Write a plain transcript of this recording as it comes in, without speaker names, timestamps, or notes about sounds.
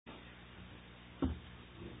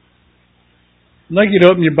I'd like you to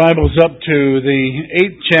open your Bibles up to the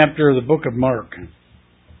 8th chapter of the book of Mark.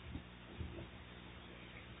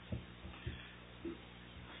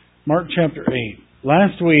 Mark chapter 8.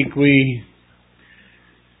 Last week we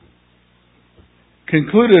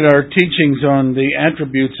concluded our teachings on the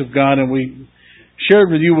attributes of God, and we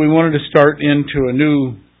shared with you we wanted to start into a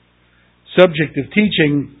new subject of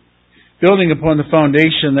teaching, building upon the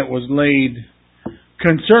foundation that was laid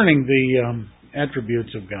concerning the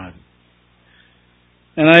attributes of God.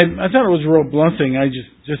 And I thought it was a real blessing.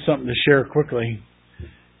 Just something to share quickly.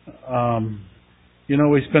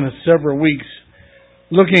 We spent several weeks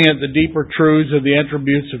looking at the deeper truths of the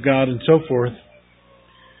attributes of God and so forth.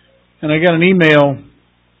 And I got an email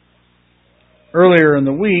earlier in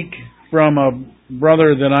the week from a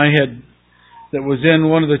brother that was in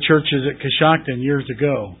one of the churches at Coshocton years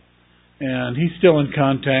ago. And he's still in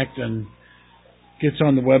contact and gets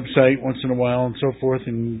on the website once in a while and so forth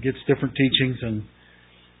and gets different teachings. And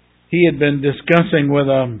he had been discussing with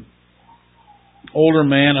an older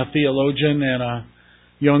man, a theologian, and a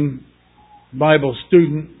young Bible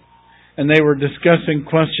student, and they were discussing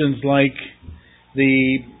questions like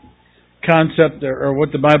the concept or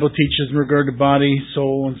what the Bible teaches in regard to body,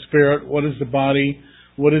 soul, and spirit. What is the body?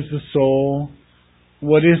 What is the soul?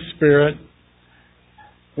 What is spirit?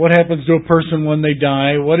 What happens to a person when they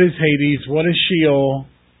die? What is Hades? What is Sheol?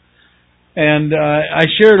 And I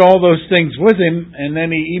shared all those things with him, and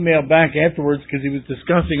then he emailed back afterwards because he was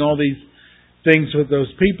discussing all these things with those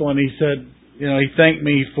people, and he said, he thanked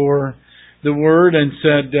me for the word and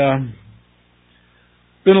said,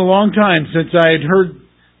 been a long time since I had heard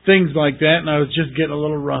things like that, and I was just getting a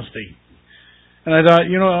little rusty. And I thought,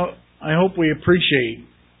 I hope we appreciate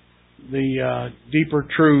the deeper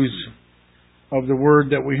truths of the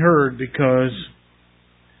word that we heard, because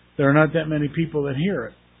there are not that many people that hear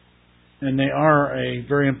it. And they are a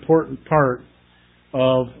very important part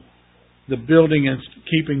of the building and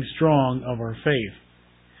keeping strong of our faith.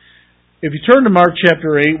 If you turn to Mark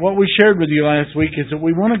chapter 8, what we shared with you last week is that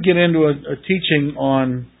we want to get into a teaching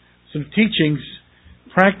on some teachings,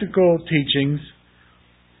 practical teachings,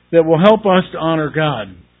 that will help us to honor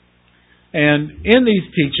God. And in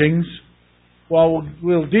these teachings, while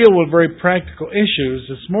we'll deal with very practical issues,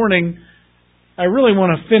 this morning I really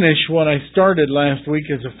want to finish what I started last week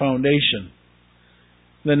as a foundation.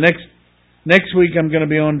 The next week I'm going to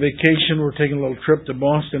be on vacation. We're taking a little trip to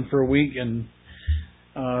Boston for a week, and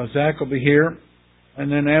Zach will be here. And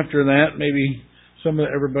then after that, maybe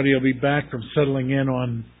everybody will be back from settling in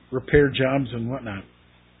on repair jobs and whatnot.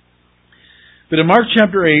 But in Mark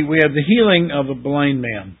chapter 8, we have the healing of a blind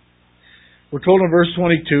man. We're told in verse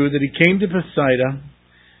 22 that he came to Bethsaida,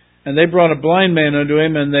 and they brought a blind man unto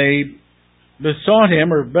him, and they besought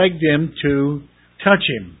him or begged him to touch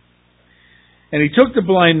him. And he took the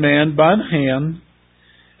blind man by the hand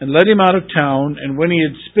and led him out of town. And when he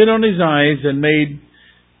had spit on his eyes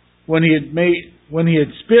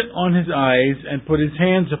and put his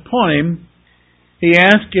hands upon him, he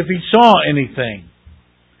asked if he saw anything.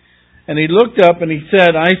 And he looked up and he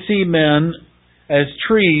said, I see men as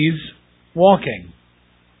trees walking.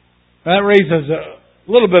 That raises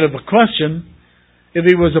a little bit of a question. If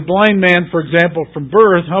he was a blind man, for example, from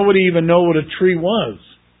birth, how would he even know what a tree was?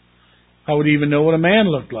 How would he even know what a man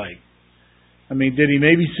looked like? Did he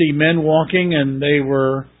maybe see men walking and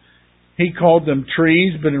he called them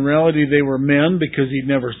trees, but in reality they were men because he'd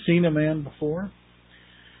never seen a man before?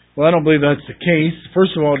 Well, I don't believe that's the case.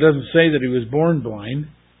 First of all, it doesn't say that he was born blind.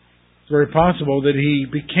 It's very possible that he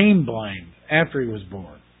became blind after he was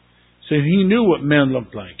born. So he knew what men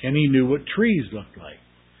looked like, and he knew what trees looked like.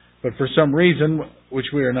 But for some reason, which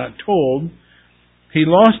we are not told, he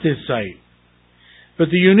lost his sight. But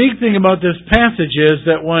the unique thing about this passage is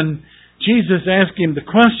that when Jesus asked him the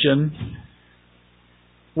question,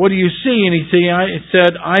 what do you see? And he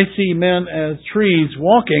said, I see men as trees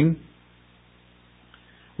walking.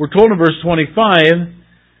 We're told in verse 25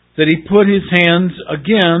 that he put his hands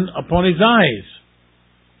again upon his eyes.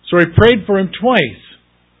 So he prayed for him twice.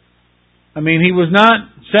 He was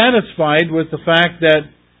not satisfied with the fact that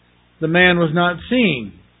the man was not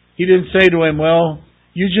seeing. He didn't say to him, well,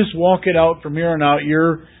 you just walk it out from here on out.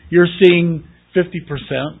 You're seeing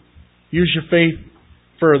 50%. Use your faith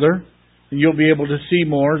further, and you'll be able to see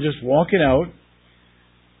more. Just walk it out.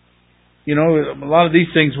 A lot of these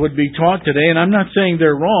things would be taught today, and I'm not saying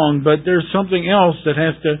they're wrong, but there's something else that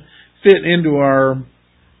has to fit into our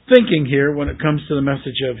thinking here when it comes to the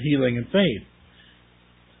message of healing and faith.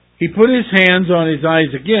 He put his hands on his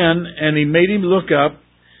eyes again, and he made him look up,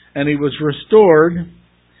 and he was restored.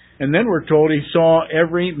 And then we're told he saw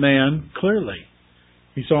every man clearly.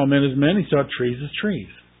 He saw men as men. He saw trees as trees.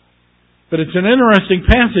 But it's an interesting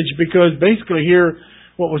passage because basically here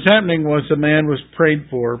what was happening was the man was prayed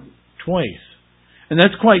for twice. And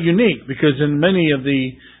that's quite unique because in many of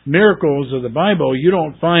the miracles of the Bible, you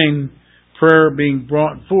don't find prayer being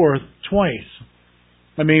brought forth twice.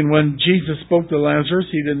 I mean, when Jesus spoke to Lazarus,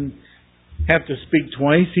 He didn't have to speak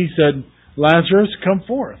twice. He said, "Lazarus, come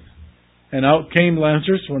forth." And out came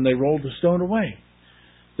Lazarus when they rolled the stone away.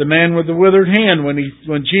 The man with the withered hand,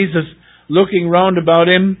 when Jesus, looking round about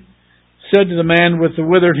him, said to the man with the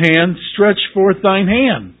withered hand, "Stretch forth thine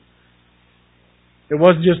hand." It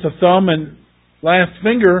wasn't just a thumb and last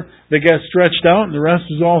finger that got stretched out and the rest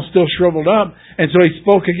was all still shriveled up. And so He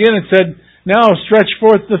spoke again and said, "Now stretch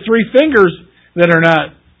forth the three fingers that are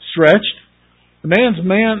not stretched." The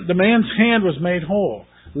man's hand was made whole.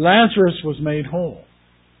 Lazarus was made whole.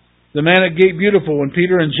 The man at Gate Beautiful, when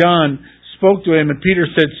Peter and John spoke to him, and Peter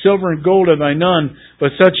said, "Silver and gold have I none,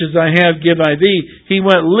 but such as I have give I thee," he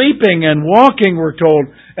went leaping and walking, we're told,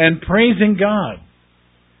 and praising God.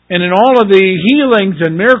 And in all of the healings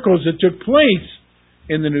and miracles that took place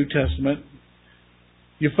in the New Testament,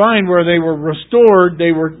 you find where they were restored,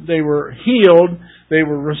 they were healed, they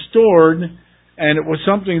were restored, and it was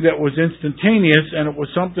something that was instantaneous, and it was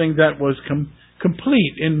something that was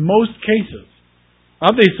complete in most cases.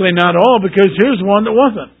 Obviously not all, because here's one that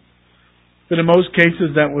wasn't. But in most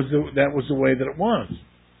cases, that was the way that it was.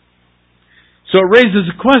 So it raises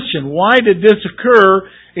a question: why did this occur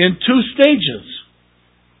in two stages?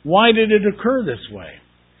 Why did it occur this way?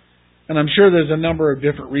 And I'm sure there's a number of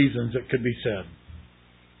different reasons that could be said.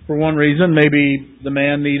 For one reason, maybe the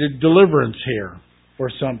man needed deliverance here or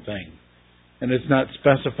something. And it's not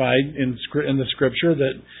specified in the Scripture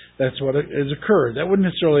that that's what has occurred. That wouldn't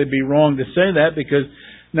necessarily be wrong to say that, because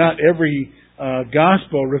not every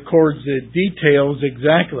Gospel records the details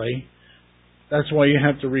exactly. That's why you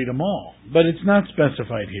have to read them all. But it's not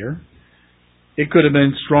specified here. It could have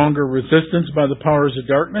been stronger resistance by the powers of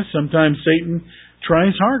darkness. Sometimes Satan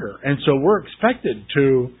tries harder. And so we're expected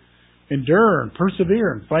to endure and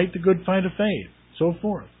persevere and fight the good fight of faith, so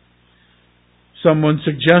forth. Someone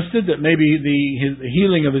suggested that maybe the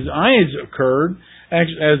healing of his eyes occurred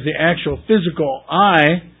as the actual physical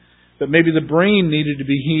eye, but maybe the brain needed to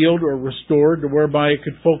be healed or restored to whereby it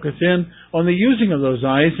could focus in on the using of those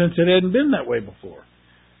eyes, since it hadn't been that way before.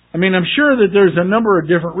 I mean, I'm sure that there's a number of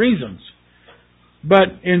different reasons. But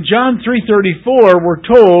in John 3:34, we're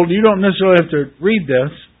told, you don't necessarily have to read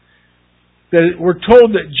this, that we're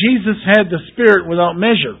told that Jesus had the Spirit without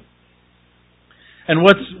measure. And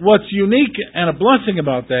what's unique and a blessing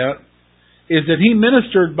about that is that He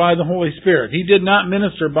ministered by the Holy Spirit. He did not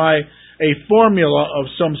minister by a formula of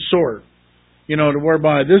some sort, to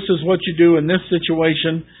whereby this is what you do in this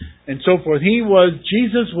situation and so forth.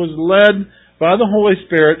 Jesus was led by the Holy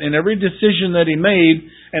Spirit in every decision that He made.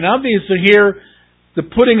 And obviously here, the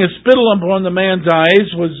putting a spittle upon the man's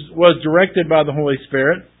eyes was directed by the Holy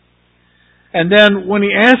Spirit. And then when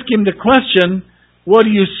He asked him the question, "What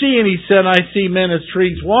do you see?" and he said, "I see men as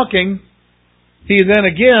trees walking," He then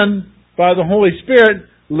again, by the Holy Spirit,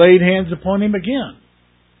 laid hands upon him again.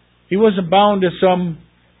 He wasn't bound to some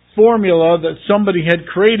formula that somebody had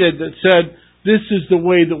created that said, this is the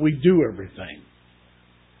way that we do everything.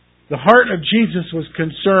 The heart of Jesus was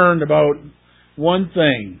concerned about one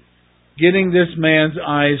thing: getting this man's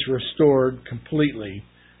eyes restored completely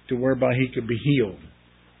to whereby he could be healed.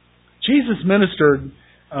 Jesus ministered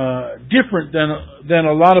different than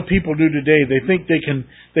a lot of people do today. They think they can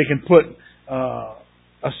put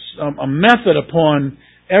a method upon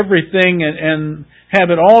everything and have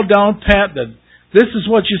it all down pat. That this is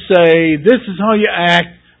what you say, this is how you act,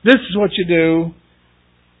 this is what you do,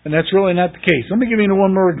 and that's really not the case. Let me give you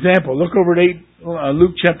one more example. Look over at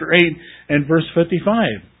Luke chapter 8 and verse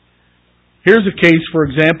 55. Here's a case, for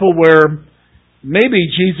example, where maybe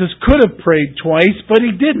Jesus could have prayed twice, but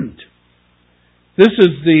He didn't. This is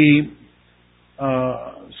the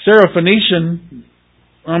Syrophoenician,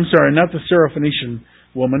 not the Syrophoenician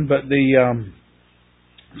woman, but the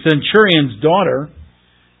centurion's daughter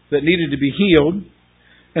that needed to be healed.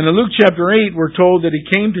 And in Luke chapter 8, we're told that he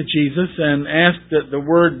came to Jesus and asked that the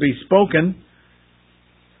word be spoken.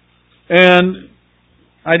 And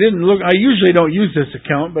I usually don't use this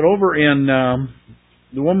account, but over in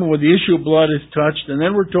the woman with the issue of blood is touched. And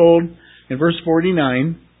then we're told in verse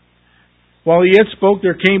 49, while he yet spoke,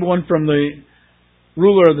 there came one from the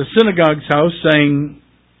ruler of the synagogue's house, saying,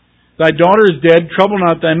 "Thy daughter is dead, trouble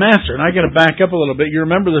not thy master." And I got to back up a little bit. You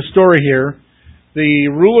remember the story here. The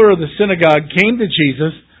ruler of the synagogue came to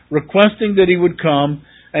Jesus, requesting that he would come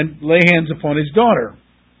and lay hands upon his daughter.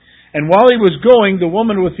 And while he was going, the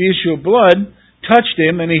woman with the issue of blood touched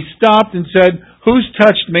him, and he stopped and said, "Who's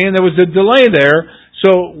touched me?" And there was a delay there.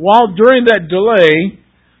 So during that delay,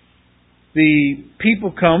 the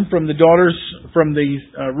people come from the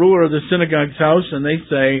ruler of the synagogue's house, and they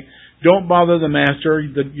say, "Don't bother the master.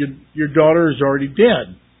 Your daughter is already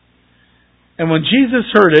dead." And when Jesus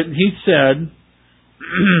heard it, he said,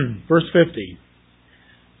 verse 50,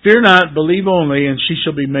 "Fear not, believe only, and she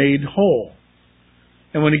shall be made whole."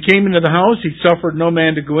 And when he came into the house, he suffered no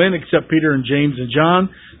man to go in except Peter and James and John,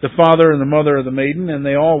 the father and the mother of the maiden, and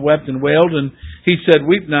they all wept and wailed. And he said,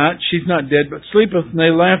 "Weep not, she's not dead, but sleepeth." And they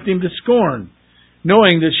laughed him to scorn,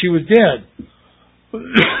 knowing that she was dead.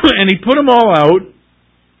 And he put them all out,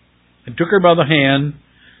 and took her by the hand,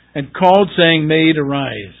 and called, saying, "Maid,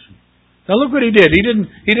 arise." Now look what he did. He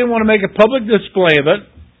didn't want to make a public display of it.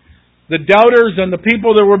 The doubters and the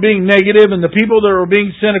people that were being negative and the people that were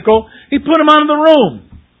being cynical, he put them out of the room.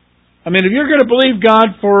 I mean, if you're going to believe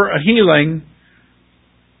God for a healing,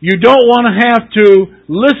 you don't want to have to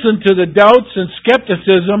listen to the doubts and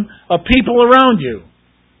skepticism of people around you.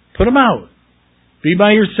 Put them out. Be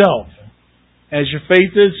by yourself. As your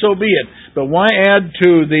faith is, so be it. But why add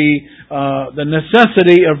to the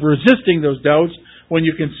necessity of resisting those doubts when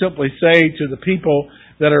you can simply say to the people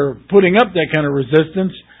that are putting up that kind of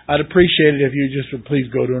resistance, "I'd appreciate it if you just would please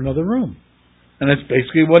go to another room." And that's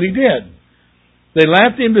basically what he did. They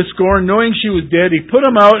laughed him to scorn, knowing she was dead. He put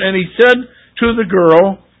him out, and he said to the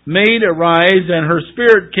girl, "Maid, arise." And her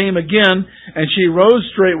spirit came again, and she rose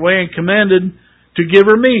straightway and commanded to give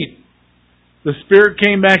her meat. The spirit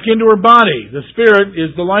came back into her body. The spirit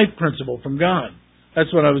is the life principle from God.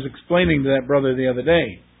 That's what I was explaining to that brother the other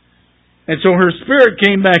day. And so her spirit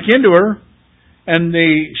came back into her, and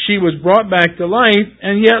she was brought back to life.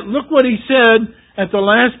 And yet, look what he said at the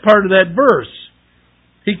last part of that verse.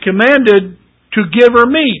 He commanded to give her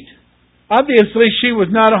meat. Obviously, she was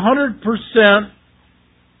not 100%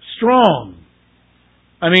 strong.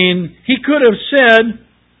 I mean, he could have said,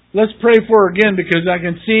 "Let's pray for her again, because I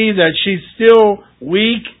can see that she's still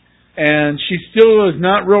weak and she still is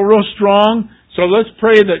not real strong. So let's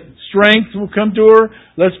pray that strength will come to her.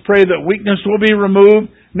 Let's pray that weakness will be removed."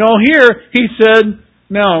 No, here he said,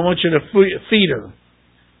 "No, I want you to feed her."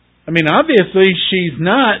 I mean, obviously she's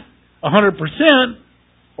not 100%,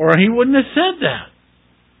 or he wouldn't have said that.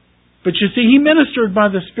 But you see, he ministered by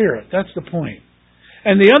the Spirit. That's the point.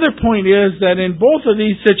 And the other point is that in both of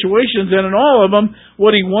these situations, and in all of them,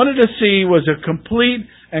 what he wanted to see was a complete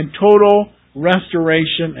and total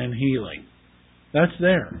restoration and healing. That's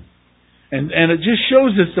there. And it just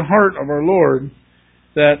shows us the heart of our Lord,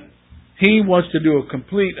 that He wants to do a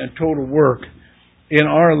complete and total work in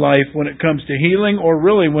our life when it comes to healing, or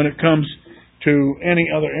really when it comes to any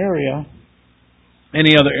other area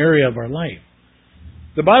of our life.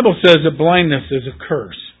 The Bible says that blindness is a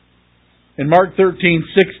curse. In Mark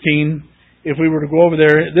 13:16, if we were to go over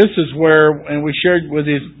there, this is where, and we shared with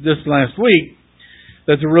you this last week,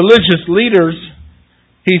 that the religious leaders,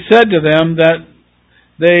 he said to them that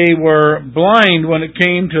they were blind when it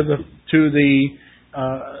came to the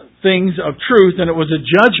things of truth, and it was a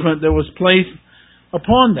judgment that was placed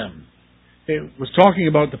upon them. It was talking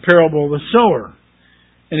about the parable of the sower.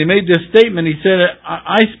 And he made this statement. He said,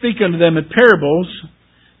 "I speak unto them in parables,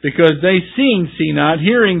 because they seeing see not,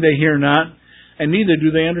 hearing they hear not, and neither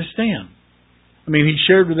do they understand." I mean, he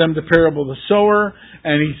shared with them the parable of the sower,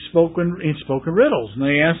 and he spoke in riddles. And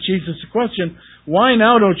they asked Jesus a question, "Why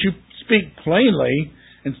now don't you speak plainly,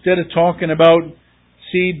 instead of talking about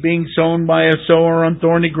seed being sown by a sower on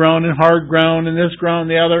thorny ground and hard ground and this ground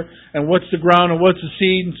and the other, and what's the ground and what's the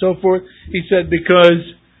seed and so forth?" He said,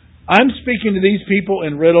 "Because I'm speaking to these people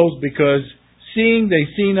in riddles, because seeing they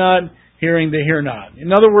see not, hearing they hear not."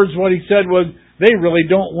 In other words, what he said was, they really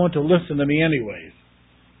don't want to listen to me anyways.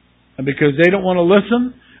 And because they don't want to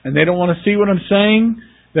listen, and they don't want to see what I'm saying,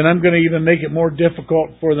 then I'm going to even make it more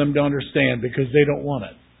difficult for them to understand, because they don't want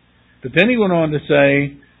it. But then he went on to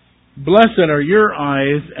say, "Blessed are your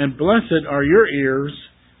eyes, and blessed are your ears,"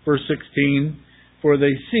 verse 16, "for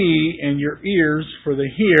they see, and your ears, for they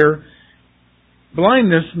hear."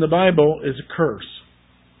 Blindness in the Bible is a curse.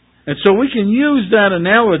 And so we can use that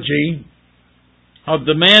analogy of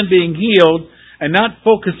the man being healed and not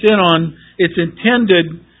focus in on its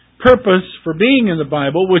intended purpose for being in the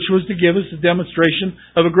Bible, which was to give us a demonstration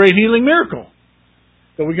of a great healing miracle.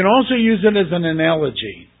 But we can also use it as an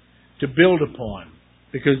analogy to build upon.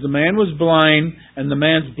 Because the man was blind, and the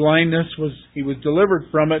man's blindness he was delivered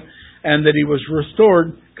from it, and that he was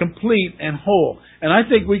restored complete and whole. And I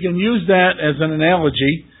think we can use that as an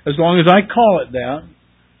analogy, as long as I call it that.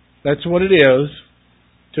 That's what it is.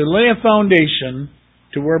 To lay a foundation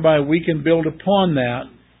to whereby we can build upon that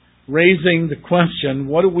raising the question,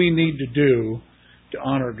 what do we need to do to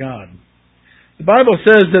honor God? The Bible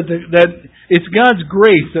says that it's God's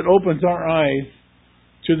grace that opens our eyes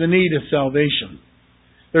to the need of salvation.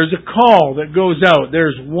 There's a call that goes out.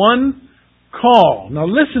 There's one call. Now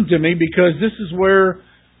listen to me, because this is where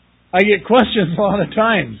I get questions a lot of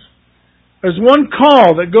times. There's one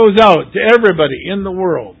call that goes out to everybody in the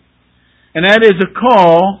world, and that is a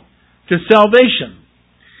call to salvation.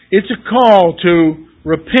 It's a call to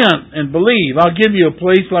repent and believe. I'll give you a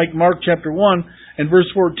place like Mark chapter 1 and verse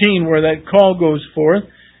 14 where that call goes forth.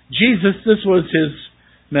 Jesus, this was His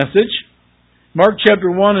message. Mark chapter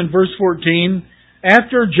 1 and verse 14,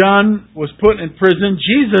 after John was put in prison,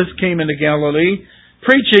 Jesus came into Galilee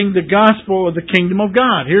preaching the gospel of the kingdom of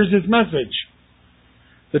God. Here's His message.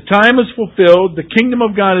 The time is fulfilled. The kingdom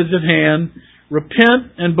of God is at hand.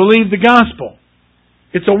 Repent and believe the gospel.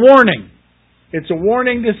 It's a warning. It's a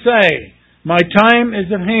warning to say, my time is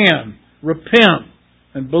at hand. Repent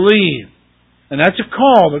and believe. And that's a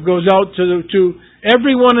call that goes out to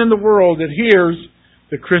everyone in the world that hears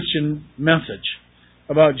the Christian message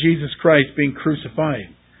about Jesus Christ being crucified.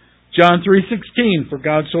 John 3:16, for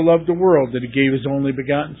God so loved the world that He gave His only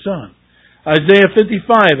begotten Son. Isaiah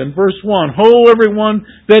 55 and verse 1, ho, everyone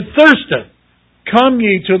that thirsteth, come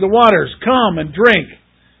ye to the waters, come and drink.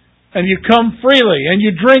 And you come freely, and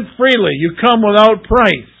you drink freely. You come without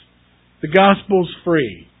price. The gospel's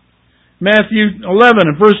free. Matthew 11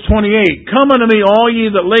 and verse 28, come unto me all ye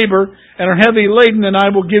that labor and are heavy laden, and I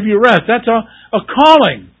will give you rest. That's a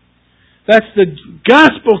calling. That's the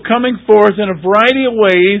gospel coming forth in a variety of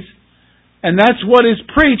ways, and that's what is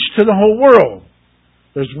preached to the whole world.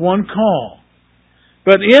 There's one call.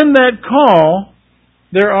 But in that call,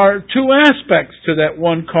 there are two aspects to that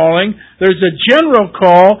one calling. There's a general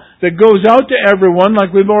call that goes out to everyone,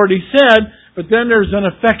 like we've already said, but then there's an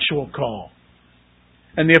effectual call.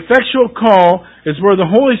 And the effectual call is where the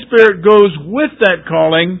Holy Spirit goes with that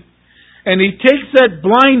calling, and He takes that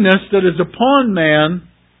blindness that is upon man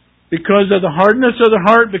because of the hardness of the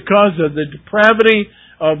heart, because of the depravity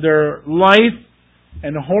of their life,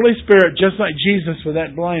 and the Holy Spirit, just like Jesus with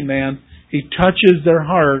that blind man, He touches their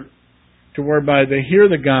heart to whereby they hear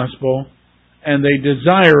the gospel and they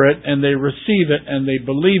desire it and they receive it and they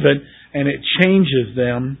believe it, and it changes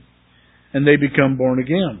them and they become born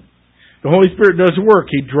again. The Holy Spirit does work.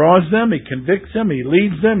 He draws them, He convicts them, He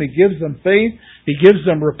leads them, He gives them faith, He gives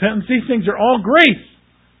them repentance. These things are all grace.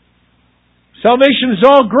 Salvation is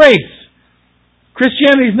all grace.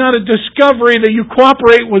 Christianity is not a discovery that you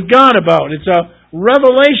cooperate with God about. It's a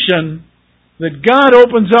revelation that God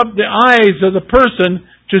opens up the eyes of the person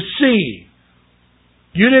to see.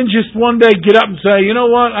 You didn't just one day get up and say, you know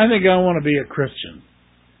what, I think I want to be a Christian.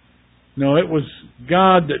 No, it was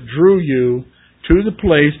God that drew you to the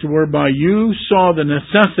place to whereby you saw the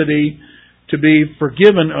necessity to be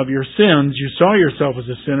forgiven of your sins. You saw yourself as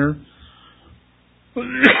a sinner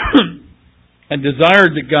and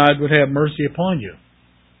desired that God would have mercy upon you.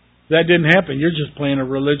 That didn't happen. You're just playing a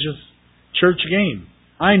religious church game.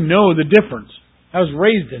 I know the difference. I was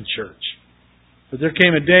raised in church. But there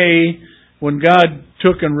came a day when God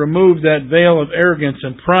took and removed that veil of arrogance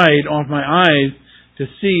and pride off my eyes to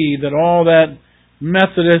see that all that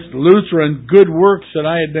Methodist, Lutheran, good works that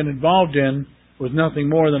I had been involved in was nothing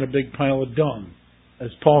more than a big pile of dung, as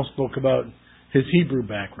Paul spoke about his Hebrew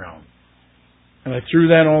background. And I threw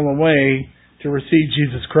that all away to receive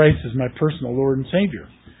Jesus Christ as my personal Lord and Savior.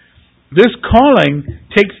 This calling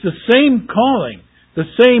takes the same calling, the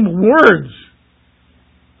same words,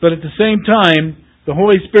 but at the same time, the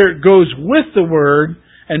Holy Spirit goes with the Word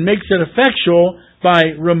and makes it effectual by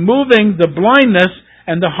removing the blindness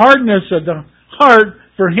and the hardness of the heart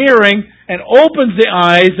for hearing, and opens the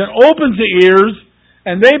eyes and opens the ears,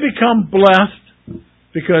 and they become blessed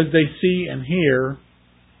because they see and hear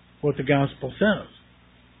what the gospel says.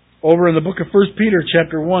 Over in the book of 1 Peter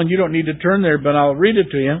chapter 1, you don't need to turn there, but I'll read it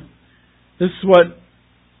to you. This is what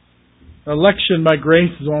election by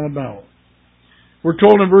grace is all about. We're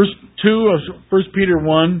told in verse 2 of 1 Peter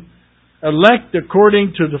 1, elect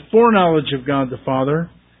according to the foreknowledge of God the Father,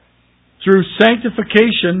 through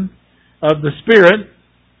sanctification of the Spirit,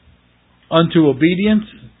 unto obedience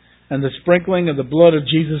and the sprinkling of the blood of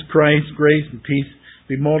Jesus Christ, grace and peace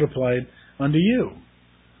be multiplied unto you.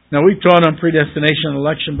 Now, we've taught on predestination and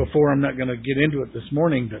election before. I'm not going to get into it this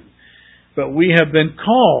morning, but we have been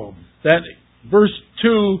called. That verse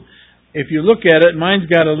 2, if you look at it, mine's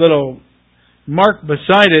got a little mark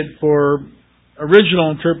beside it for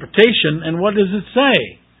original interpretation. And what does it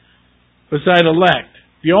say beside elect?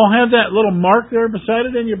 Do you all have that little mark there beside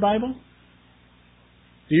it in your Bible?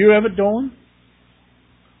 Do you have it, Dolan?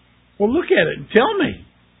 Well, look at it and tell me.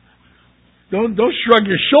 Don't shrug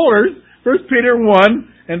your shoulders. 1 Peter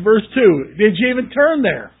 1 and verse 2. Did you even turn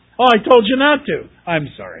there? Oh, I told you not to. I'm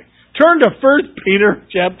sorry. Turn to 1 Peter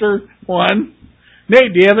chapter 1.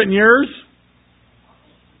 Nate, do you have it in yours?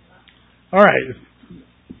 All right.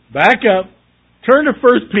 Back up. Turn to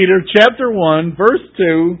 1 Peter chapter 1, verse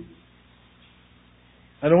 2.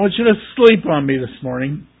 I don't want you to sleep on me this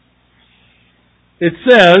morning. It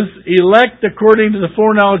says, elect according to the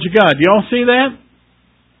foreknowledge of God. Do you all see that?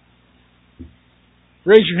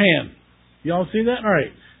 Raise your hand. You all see that? All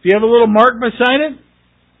right. Do you have a little mark beside it?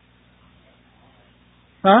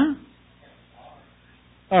 Huh?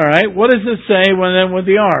 All right. What does it say with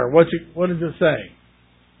the R? What does it say?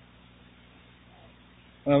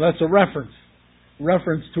 Well, that's a reference.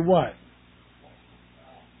 Reference to what?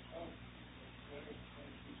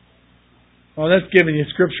 Well, that's giving you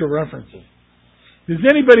scriptural references. Does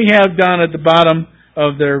anybody have down at the bottom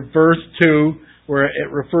of their verse 2 where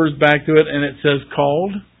it refers back to it and it says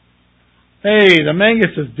called? Hey, the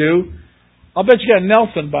Manguses do. I'll bet you got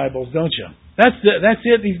Nelson Bibles, don't you? That's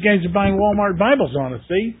it. These guys are buying Walmart Bibles on us,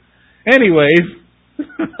 see? Anyways.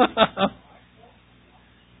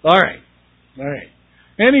 All right.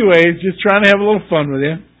 Anyways, just trying to have a little fun with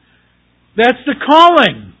you. That's the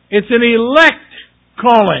calling. It's an elect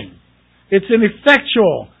calling. It's an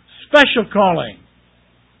effectual, special calling.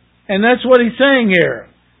 And that's what he's saying here.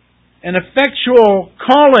 An effectual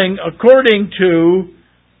calling according to,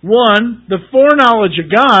 one, the foreknowledge of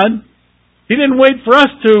God. He didn't wait for us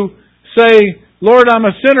to say, Lord, I'm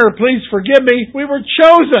a sinner, please forgive me. We were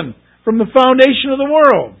chosen from the foundation of the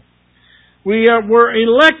world. We're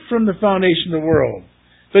elect from the foundation of the world.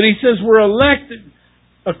 But he says we're elected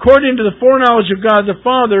according to the foreknowledge of God the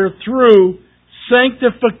Father through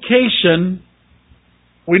sanctification.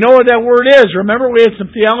 We know what that word is. Remember, we had some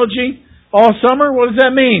theology all summer. What does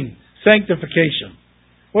that mean? Sanctification.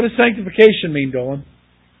 What does sanctification mean, Dolan?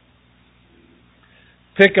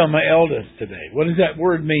 Pick on my eldest today. What does that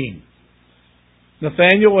word mean?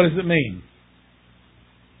 Nathaniel, what does it mean?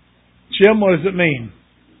 Jim, what does it mean?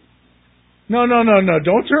 No.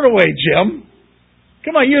 Don't turn away, Jim.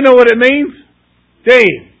 Come on, you know what it means.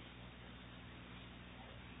 Dave.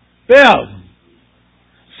 Bev.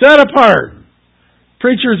 Set apart.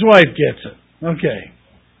 Preacher's wife gets it. Okay.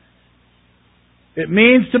 It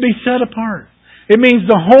means to be set apart. It means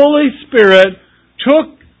the Holy Spirit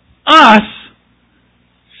took us,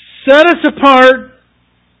 set us apart,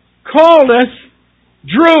 called us,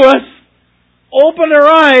 drew us, opened our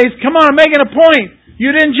eyes. Come on, I'm making a point.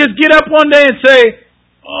 You didn't just get up one day and say,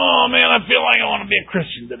 oh man, I feel like I want to be a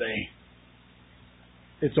Christian today.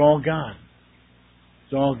 It's all God.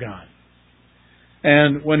 It's all God.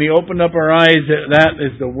 And when He opened up our eyes, that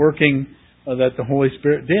is the working that the Holy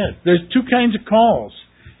Spirit did. There's two kinds of calls.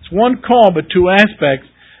 It's one call, but two aspects.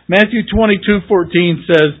 Matthew 22:14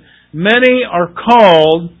 says, many are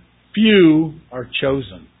called, few are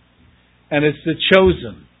chosen. And it's the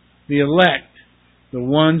chosen, the elect, the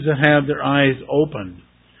ones that have their eyes opened,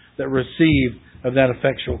 that receive of that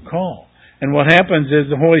effectual call. And what happens is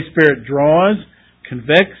the Holy Spirit draws,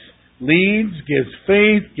 convicts, leads, gives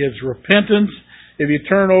faith, gives repentance. If you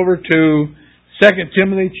turn over to 2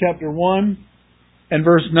 Timothy chapter 1 and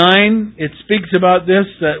verse 9, it speaks about this,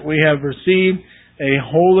 that we have received a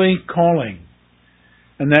holy calling.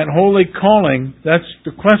 And that holy calling, that's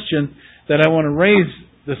the question that I want to raise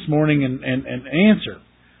this morning and answer.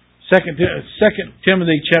 2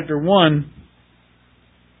 Timothy chapter 1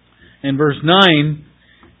 and verse 9,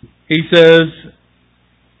 he says,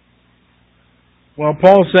 well,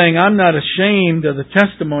 Paul's saying, I'm not ashamed of the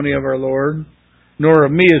testimony of our Lord, nor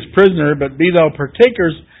of me as prisoner, but be thou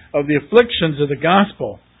partakers of the afflictions of the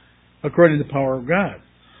gospel, according to the power of God,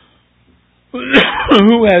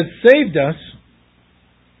 who has saved us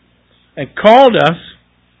and called us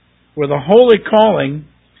with a holy calling,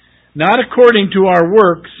 not according to our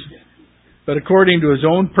works, but according to His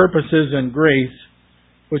own purposes and grace,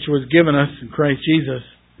 which was given us in Christ Jesus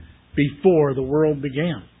before the world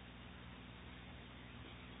began.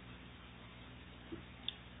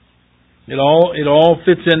 It all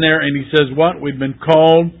fits in there, and he says what? We've been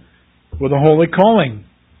called with a holy calling.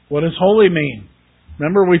 What does holy mean?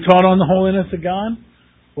 Remember we taught on the holiness of God?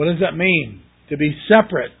 What does that mean? To be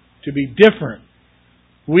separate, to be different.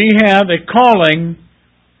 We have a calling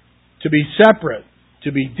to be separate,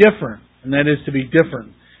 to be different, and that is to be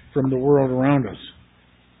different from the world around us.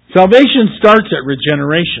 Salvation starts at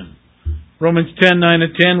regeneration. Romans 10:9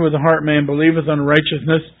 and 10, with the heart man believeth unto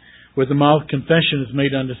righteousness, with the mouth confession is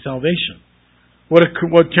made unto salvation. What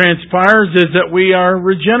transpires is that we are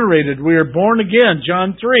regenerated. We are born again.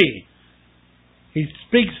 John 3. He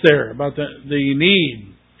speaks there about the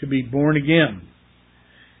need to be born again.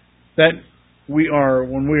 That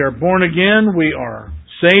when we are born again, we are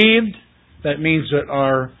saved. That means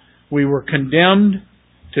that we were condemned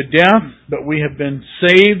to death, but we have been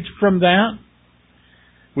saved from that.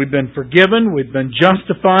 We've been forgiven. We've been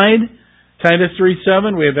justified. Titus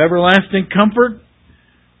 3:7, we have everlasting comfort.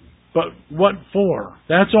 But what for?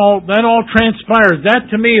 That all transpires. That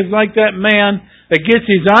to me is like that man that gets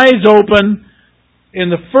his eyes open in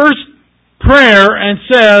the first prayer and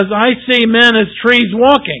says, I see men as trees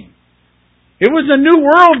walking. It was a new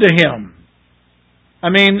world to him. I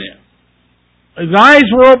mean, his eyes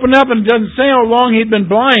were opened up, and it doesn't say how long he'd been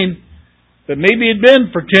blind, but maybe he'd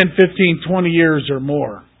been for 10, 15, 20 years or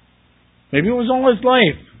more. Maybe it was all his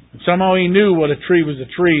life. Somehow he knew what a tree was a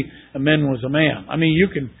tree, a man was a man. I mean,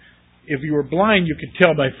 if you were blind, you could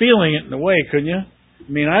tell by feeling it in a way, couldn't you? I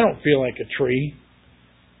mean, I don't feel like a tree.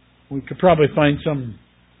 We could probably find some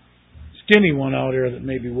skinny one out here that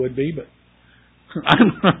maybe would be, but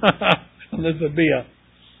this would be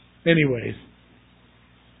anyways.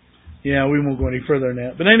 Yeah, we won't go any further than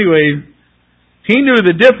that. But anyway, he knew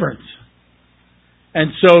the difference.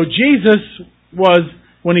 And so Jesus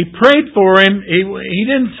when he prayed for him, he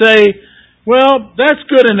didn't say, well, that's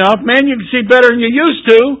good enough. Man, you can see better than you used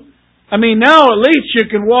to. I mean, now at least you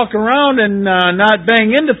can walk around and not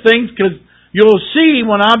bang into things because you'll see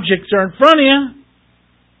when objects are in front of you.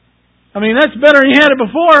 I mean, that's better than you had it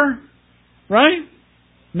before. Right?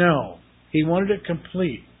 No. He wanted it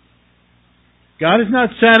complete. God is not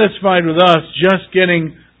satisfied with us just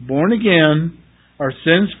getting born again, our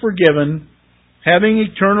sins forgiven, having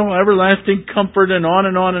eternal, everlasting comfort, and on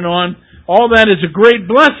and on and on. All that is a great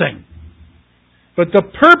blessing. But the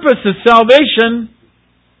purpose of salvation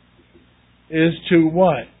is to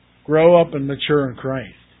what? Grow up and mature in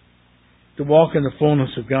Christ. To walk in the fullness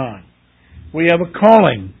of God. We have a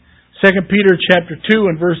calling. 2 Peter chapter 2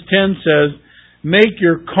 and verse 10 says, make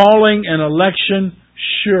your calling and election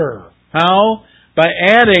sure. How? By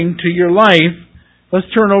adding to your life, let's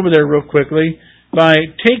turn over there real quickly, by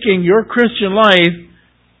taking your Christian life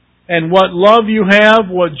and what love you have,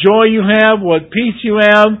 what joy you have, what peace you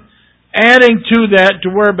have, adding to that to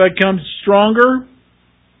where it becomes stronger,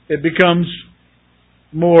 it becomes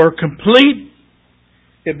more complete,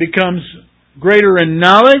 it becomes greater in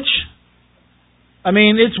knowledge. I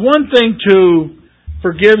mean, it's one thing to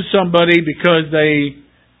forgive somebody because they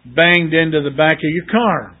banged into the back of your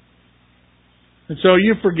car. And so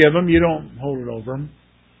you forgive them, you don't hold it over them.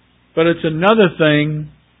 But it's another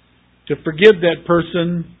thing to forgive that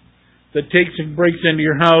person that takes and breaks into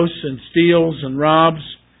your house and steals and robs,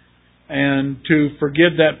 and to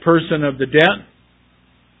forgive that person of the debt.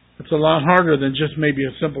 It's a lot harder than just maybe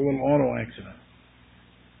a simple little auto accident.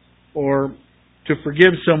 Or to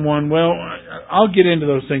forgive someone, well, I'll get into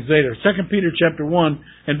those things later. 2 Peter chapter 1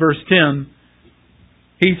 and verse 10,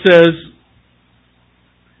 he says,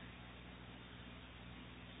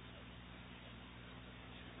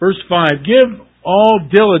 verse 5, give all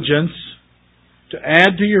diligence to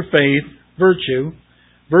add to your faith virtue,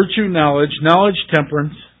 virtue knowledge, knowledge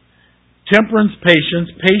temperance, temperance patience,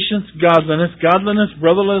 patience godliness, godliness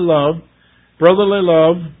brotherly love,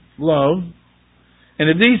 love. And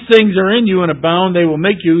if these things are in you and abound, they will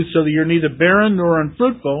make you so that you're neither barren nor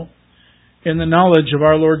unfruitful in the knowledge of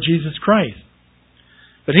our Lord Jesus Christ.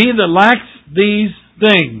 But he that lacks these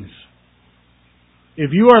things,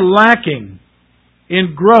 if you are lacking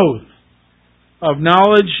in growth of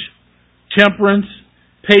knowledge, temperance,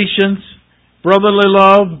 patience, brotherly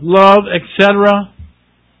love, etc.,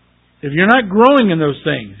 if you're not growing in those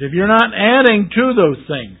things, if you're not adding to those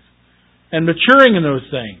things and maturing in those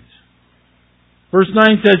things, verse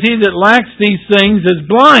 9 says, he that lacks these things is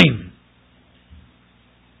blind.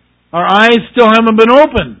 Our eyes still haven't been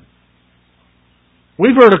opened.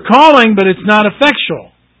 We've heard a calling, but it's not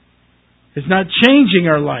effectual. It's not changing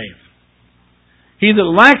our life. He that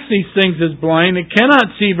lacks these things is blind and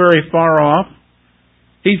cannot see very far off.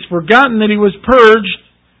 He's forgotten that he was purged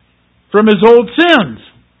from his old sins.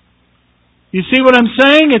 You see what I'm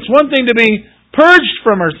saying? It's one thing to be purged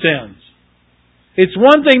from our sins. It's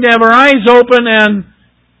one thing to have our eyes open and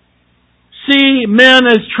see men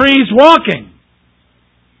as trees walking.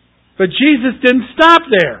 But Jesus didn't stop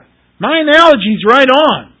there. My analogy's right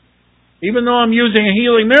on, even though I'm using a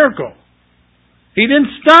healing miracle. He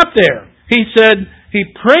didn't stop there. He said, he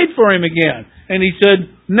prayed for him again. And he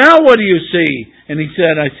said, now what do you see? And he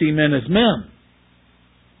said, I see men as men.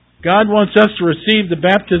 God wants us to receive the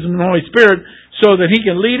baptism of the Holy Spirit so that he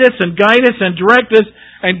can lead us and guide us and direct us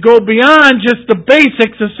and go beyond just the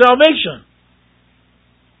basics of salvation.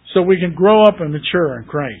 So we can grow up and mature in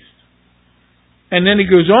Christ. And then he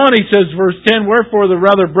goes on, he says, verse 10, wherefore the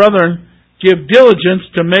rather, brethren, give diligence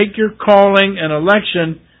to make your calling and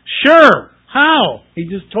election sure. How? He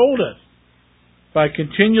just told us. By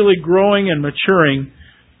continually growing and maturing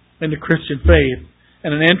in the Christian faith,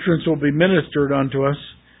 and an entrance will be ministered unto us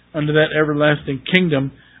unto that everlasting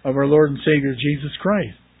kingdom of our Lord and Savior Jesus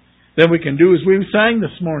Christ. Then we can do as we sang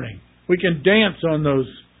this morning. We can dance on those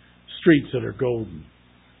streets that are golden,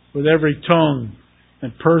 with every tongue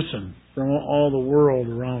and person from all the world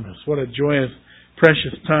around us. What a joyous,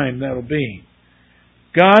 precious time that'll be.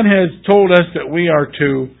 God has told us that we are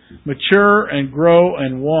to mature and grow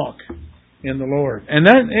and walk in the Lord. And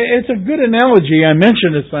that it's a good analogy. I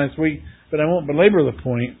mentioned this last week, but I won't belabor the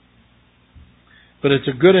point. But it's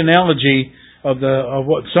a good analogy of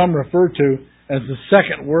what some refer to as the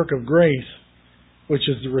second work of grace, which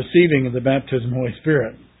is the receiving of the baptism of the Holy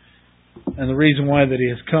Spirit. And the reason why that He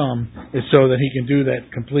has come is so that He can do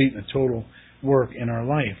that complete and total work in our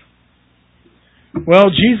life. Well,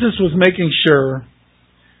 Jesus was making sure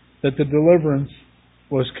that the deliverance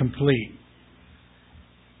was complete.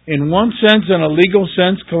 In one sense, in a legal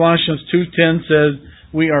sense, Colossians 2:10 says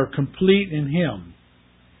we are complete in Him.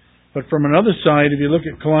 But from another side, if you look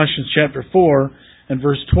at Colossians chapter 4 and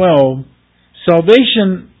verse 12,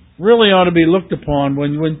 salvation really ought to be looked upon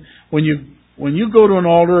when you go to an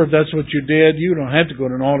altar. If that's what you did, you don't have to go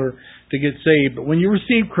to an altar to get saved. But when you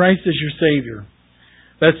receive Christ as your Savior,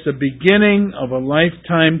 that's the beginning of a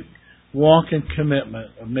lifetime walk and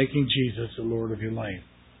commitment of making Jesus the Lord of your life.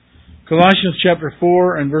 Colossians chapter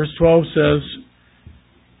 4 and verse 12 says,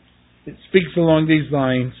 it speaks along these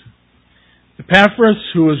lines, Epaphras,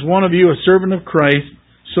 who is one of you, a servant of Christ,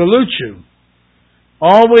 salutes you,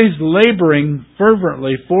 always laboring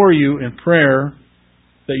fervently for you in prayer,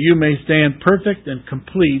 that you may stand perfect and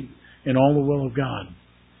complete in all the will of God.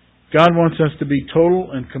 God wants us to be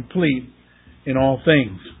total and complete in all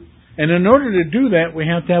things. And in order to do that, we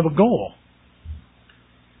have to have a goal.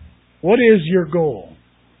 What is your goal?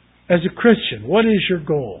 As a Christian, what is your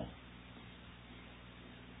goal?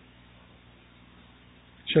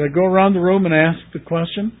 Should I go around the room and ask the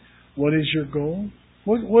question? What is your goal?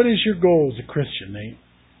 What is your goal as a Christian, Nate?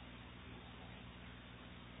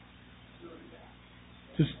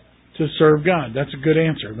 To serve God. That's a good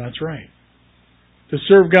answer. That's right. To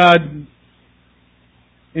serve God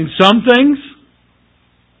in some things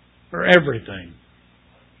or everything?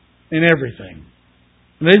 In everything.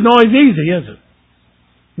 And it's not always easy, is it?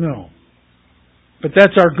 No. But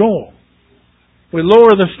that's our goal. We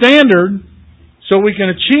lower the standard so we can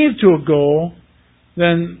achieve to a goal,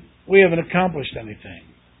 then we haven't accomplished anything.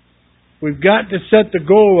 We've got to set the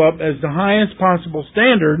goal up as the highest possible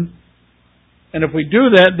standard, and if we do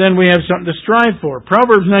that, then we have something to strive for.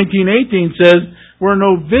 Proverbs 19:18 says, where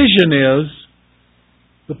no vision is,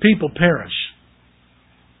 the people perish.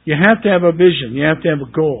 You have to have a vision. You have to have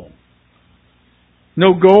a goal.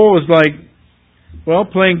 No goal is like,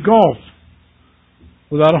 playing golf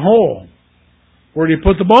without a hole. Where do you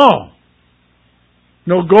put the ball?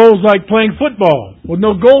 No goal is like playing football with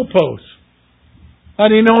no goalposts. How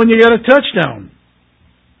do you know when you got a touchdown?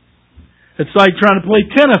 It's like trying to play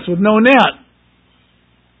tennis with no net.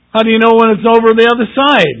 How do you know when it's over the other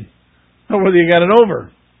side? Or whether you got it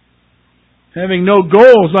over? Having no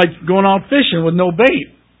goal is like going out fishing with no bait.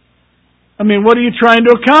 I mean, what are you trying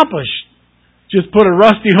to accomplish? Just put a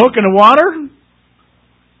rusty hook in the water?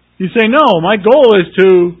 You say, no, my goal is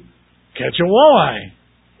to catch a walleye.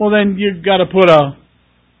 Well, then you've got to put an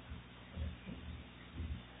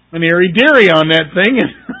airy-deary on that thing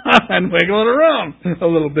and wiggle it around a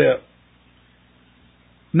little bit.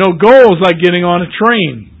 No goal is like getting on a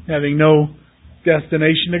train, having no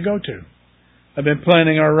destination to go to. I've been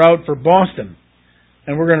planning our route for Boston,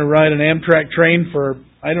 and we're going to ride an Amtrak train for,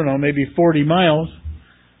 maybe 40 miles.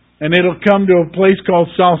 And it'll come to a place called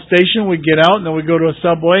South Station. We get out, and then we go to a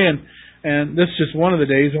subway, and this is just one of the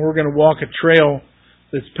days, and we're going to walk a trail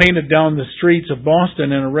that's painted down the streets of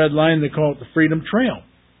Boston in a red line. They call it the Freedom Trail.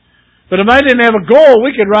 But if I didn't have a goal,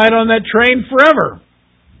 we could ride on that train forever.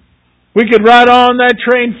 We could ride on that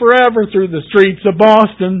train forever through the streets of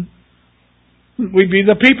Boston. We'd be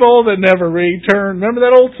the people that never return. Remember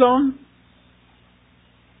that old song?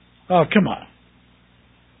 Oh, come on.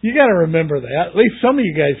 You got to remember that. At least some of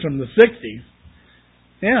you guys from the 60s.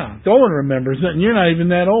 Yeah, Dolan remembers it, and you're not even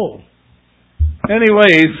that old.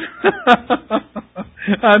 Anyways,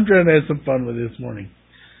 I'm trying to have some fun with this morning.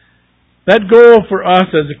 That goal for us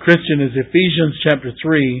as a Christian is Ephesians chapter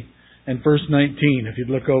 3 and verse 19, if you'd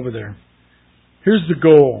look over there. Here's the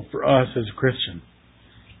goal for us as a Christian.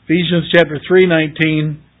 Ephesians chapter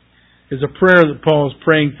 3:19 is a prayer that Paul is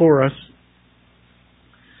praying for us.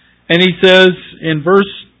 And he says in verse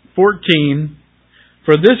 14,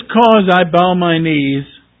 "For this cause I bow my knees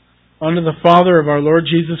unto the Father of our Lord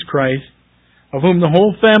Jesus Christ, of whom the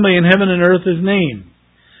whole family in heaven and earth is named,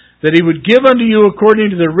 that He would give unto you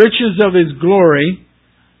according to the riches of His glory,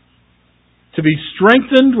 to be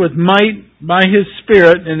strengthened with might by His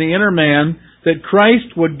Spirit in the inner man, that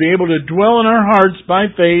Christ would be able to dwell in our hearts by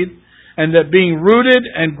faith, and that being rooted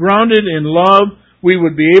and grounded in love, we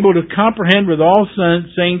would be able to comprehend with all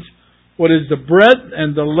saints what is the breadth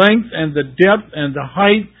and the length and the depth and the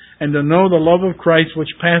height, and to know the love of Christ which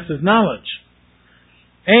passes knowledge.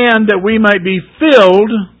 And that we might be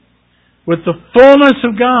filled with the fullness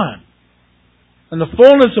of God." And the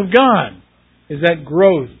fullness of God is that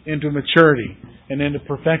growth into maturity and into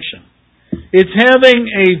perfection. It's having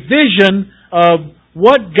a vision of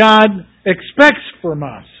what God expects from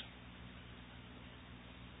us.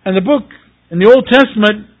 And the book, in the Old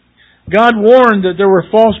Testament, God warned that there were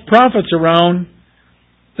false prophets around,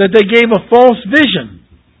 that they gave a false vision.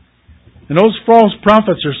 And those false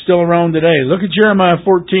prophets are still around today. Look at Jeremiah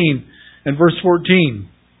 14 and verse 14.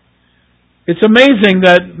 It's amazing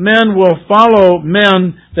that men will follow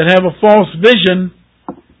men that have a false vision,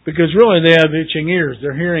 because really they have itching ears.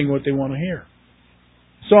 They're hearing what they want to hear.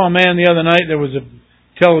 I saw a man the other night, there was a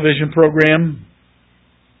television program,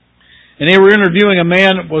 and they were interviewing a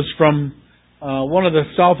man that was from one of the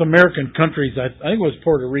South American countries. I think it was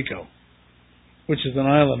Puerto Rico, which is an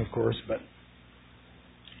island, of course, but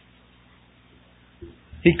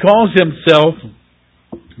he calls himself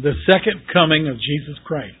the second coming of Jesus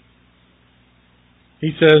Christ.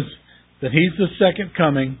 He says that he's the second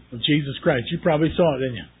coming of Jesus Christ. You probably saw it,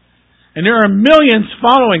 didn't you? And there are millions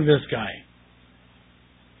following this guy.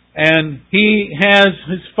 And he has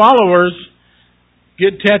his followers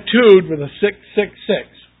get tattooed with a 666.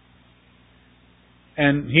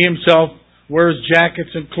 And he himself wears jackets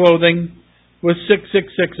and clothing with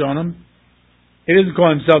 666 on them. He doesn't call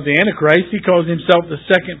himself the Antichrist. He calls himself the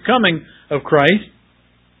second coming of Christ.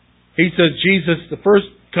 He says Jesus, the first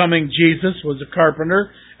coming Jesus, was a carpenter,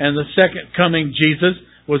 and the second coming Jesus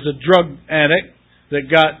was a drug addict that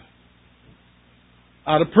got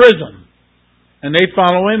out of prison. And they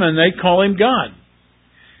follow him and they call him God.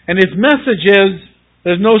 And his message is,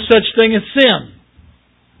 there's no such thing as sin.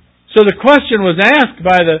 So the question was asked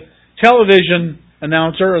by the television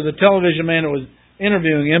announcer, or the television man that was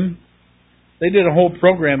interviewing him. They did a whole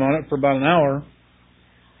program on it for about an hour.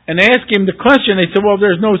 And they asked him the question. They said, well, if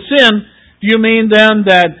there's no sin, do you mean then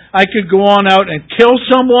that I could go on out and kill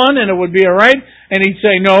someone and it would be all right? And he'd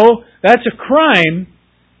say, no, that's a crime.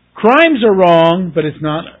 Crimes are wrong, but it's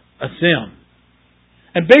not a sin.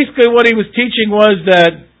 And basically what he was teaching was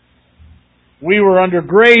that we were under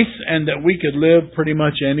grace and that we could live pretty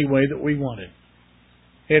much any way that we wanted.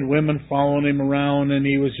 He had women following him around, and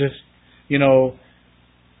he was just,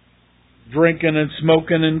 drinking and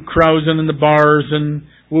smoking and carousing in the bars and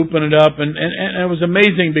whooping it up. And it was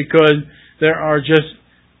amazing, because there are just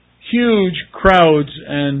huge crowds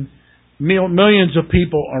and millions of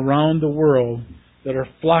people around the world that are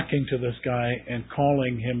flocking to this guy and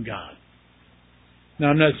calling him God. Now,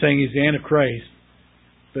 I'm not saying he's the Antichrist,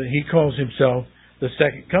 but he calls himself the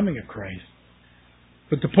second coming of Christ.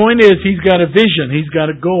 But the point is, he's got a vision. He's got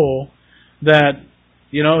a goal that,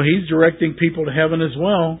 he's directing people to heaven as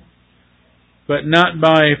well, but not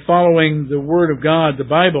by following the Word of God, the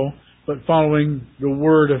Bible, but following the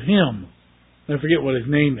Word of Him. I forget what his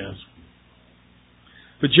name is.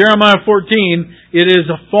 But Jeremiah 14, it is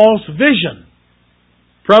a false vision.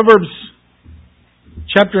 Proverbs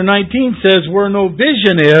chapter 19 says, where no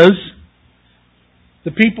vision is,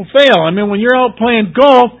 the people fail. When you're out playing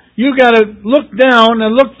golf, you got to look down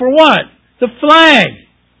and look for what? The flag.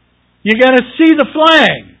 You got to see the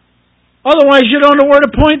flag. Otherwise, you don't know where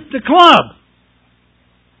to point the club.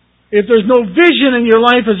 If there's no vision in your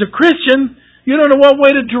life as a Christian, you don't know what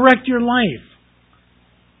way to direct your life.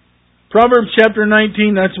 Proverbs chapter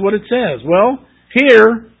 19, that's what it says. Well,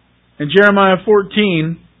 here in Jeremiah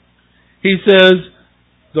 14, he says,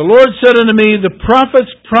 the Lord said unto me, the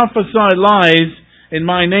prophets prophesy lies in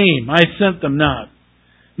my name. I sent them not.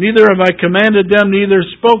 Neither have I commanded them, neither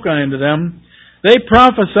spoke I unto them. They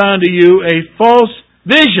prophesy unto you a false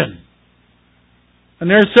vision. And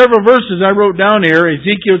there are several verses I wrote down here.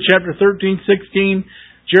 Ezekiel chapter 13, 16,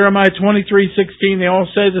 Jeremiah 23, 16. They all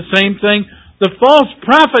say the same thing. The false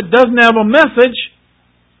prophet doesn't have a message.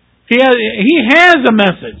 He has a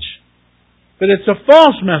message. But it's a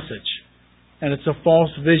false message. And it's a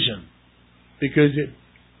false vision. Because it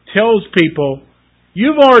tells people,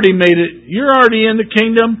 you've already made it. You're already in the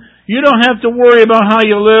kingdom. You don't have to worry about how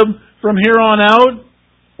you live from here on out.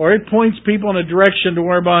 or it points people in a direction to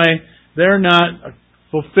whereby they're not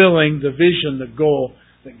fulfilling the vision, the goal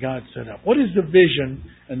that God set up. What is the vision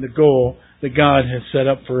and the goal that God has set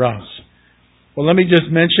up for us? Well, let me just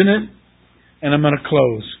mention it, and I'm going to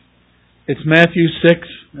close. It's Matthew 6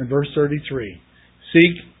 and verse 33.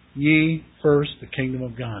 Seek ye first the kingdom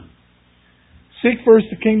of God. Seek first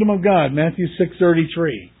the kingdom of God, Matthew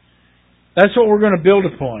 6:33. That's what we're going to build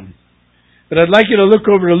upon. But I'd like you to look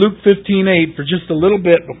over to Luke 15:8 for just a little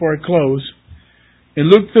bit before I close. In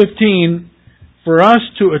Luke 15, for us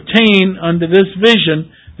to attain unto this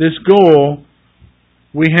vision, this goal,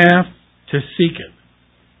 we have to seek it.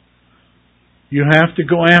 You have to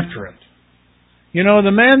go after it. You know,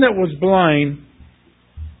 the man that was blind,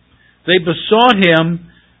 they besought him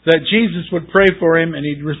that Jesus would pray for him and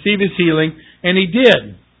he'd receive his healing, and he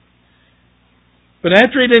did. But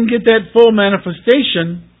after he didn't get that full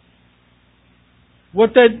manifestation,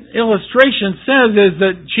 what that illustration says is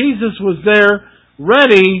that Jesus was there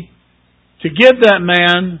ready to give that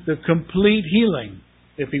man the complete healing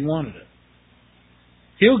if he wanted it.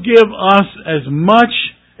 He'll give us as much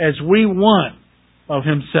as we want of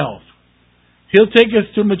Himself. He'll take us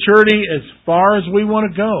to maturity as far as we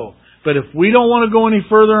want to go. But if we don't want to go any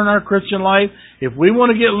further in our Christian life, if we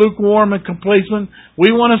want to get lukewarm and complacent,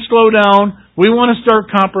 we want to slow down, we want to start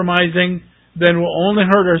compromising, then we'll only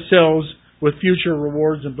hurt ourselves with future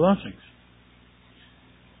rewards and blessings.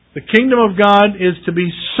 The kingdom of God is to be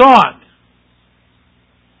sought.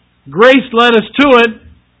 Grace led us to it,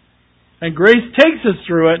 and grace takes us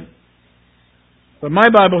through it. But my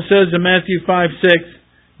Bible says in Matthew 5:6,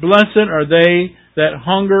 blessed are they that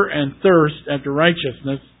hunger and thirst after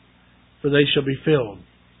righteousness, for they shall be filled.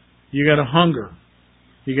 You got to hunger.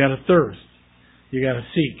 You got to thirst. You got to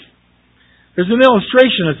seek. There's an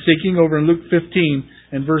illustration of seeking over in Luke 15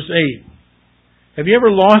 and verse 8. Have you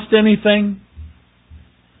ever lost anything?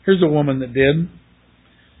 Here's a woman that did.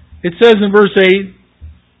 It says in verse 8,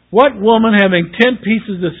 what woman having 10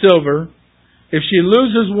 pieces of silver, if she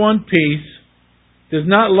loses one piece, does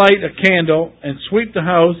not light a candle and sweep the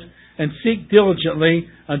house and seek diligently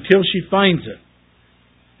until she finds it?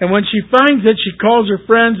 And when she finds it, she calls her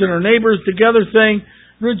friends and her neighbors together, saying,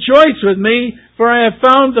 rejoice with me, for I have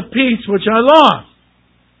found the piece which I lost.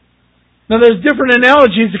 Now there's different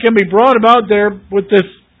analogies that can be brought about there with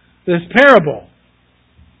this parable.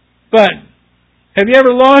 But have you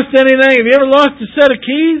ever lost anything? Have you ever lost a set of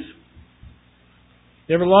keys?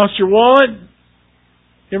 You ever lost your wallet?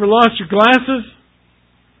 You ever lost your glasses?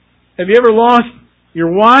 Have you ever lost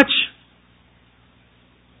your watch?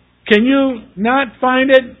 Can you not find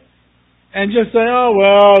it and just say, oh,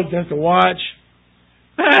 well, it's just a watch.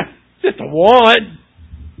 Just a wallet.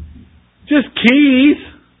 Just keys.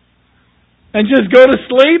 And just go to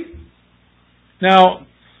sleep? Now,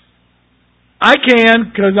 I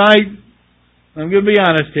can, because I'm going to be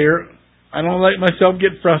honest here. I don't let myself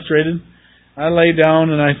get frustrated. I lay down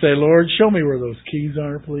and I say, Lord, show me where those keys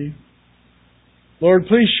are, please. Lord,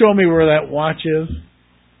 please show me where that watch is.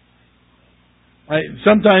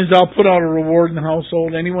 Sometimes I'll put out a reward in the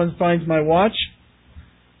household. Anyone finds my watch,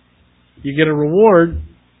 you get a reward.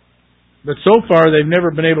 But so far, they've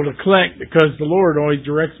never been able to collect because the Lord always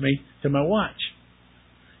directs me to my watch.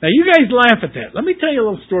 Now, you guys laugh at that. Let me tell you a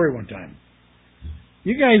little story one time.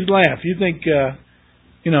 You guys laugh. You think,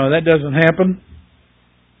 that doesn't happen.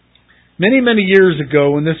 Many, many years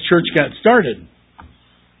ago when this church got started,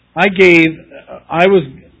 had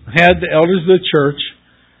the elders of the church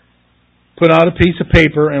put out a piece of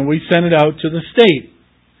paper and we sent it out to the state.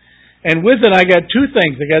 And with it I got two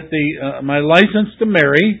things. I got my license to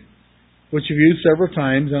marry, which I've used several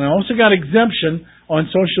times, and I also got exemption on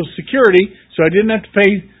Social Security, so I didn't have to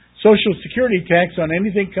pay Social Security tax on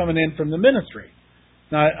anything coming in from the ministry.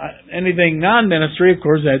 Now, anything non-ministry, of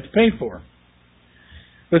course, I had to pay for.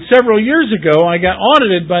 But several years ago, I got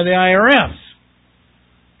audited by the IRS.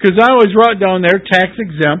 Because I always wrote down there tax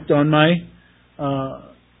exempt on my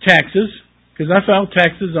taxes, because I filed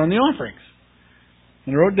taxes on the offerings.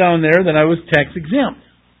 And I wrote down there that I was tax exempt.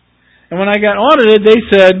 And when I got audited, they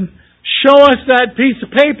said, show us that piece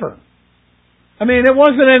of paper. I mean, it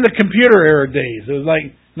wasn't in the computer era days. It was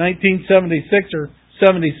like 1976 or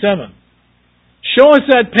 77. Show us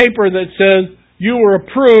that paper that says you were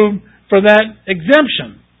approved for that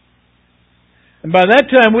exemption. And by that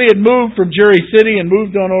time, we had moved from Jerry City and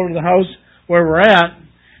moved on over to the house where we're at.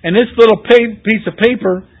 And this little piece of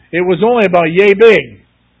paper, it was only about yay big.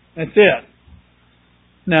 That's it.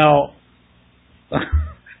 Now,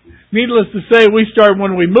 needless to say,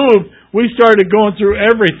 when we moved, we started going through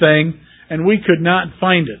everything, and we could not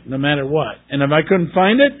find it, no matter what. And if I couldn't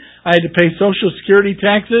find it, I had to pay Social Security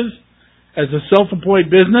taxes as a self-employed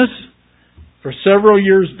business for several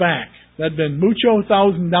years back. That'd been mucho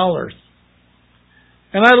 $1,000.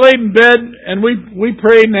 And I laid in bed and we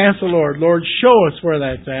prayed and asked the Lord, Lord, show us where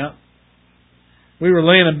that's at. We were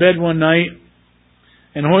laying in bed one night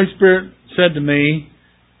and the Holy Spirit said to me,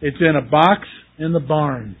 it's in a box in the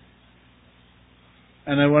barn.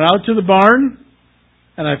 And I went out to the barn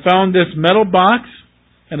and I found this metal box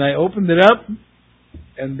and I opened it up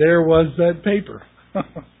and there was that paper.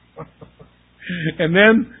 And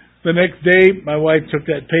then the next day my wife took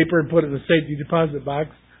that paper and put it in the safety deposit box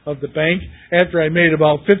of the bank after I made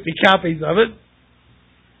about 50 copies of it.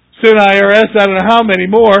 Soon IRS, I don't know how many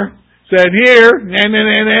more, said here,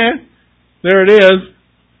 there it is.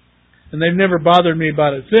 And they've never bothered me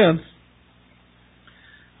about it since.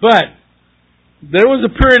 But there was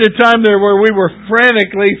a period of time there where we were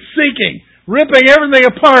frantically seeking, ripping everything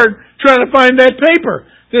apart, trying to find that paper.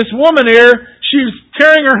 This woman here, she was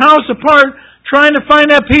tearing her house apart, trying to find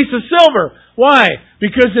that piece of silver. Why?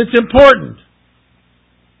 Because it's important.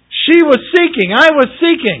 She was seeking. I was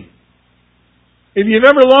seeking. If you've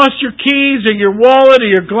ever lost your keys or your wallet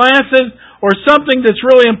or your glasses or something that's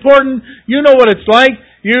really important, you know what it's like.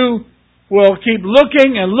 You will keep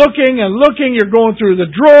looking and looking and looking. You're going through the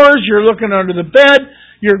drawers. You're looking under the bed.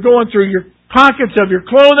 You're going through your pockets of your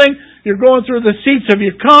clothing. You're going through the seats of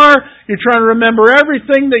your car. You're trying to remember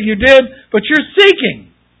everything that you did, but you're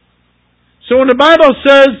seeking. So when the Bible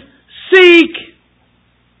says, seek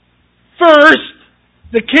first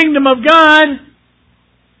the kingdom of God,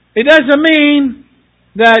 it doesn't mean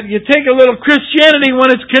that you take a little Christianity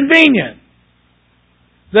when it's convenient.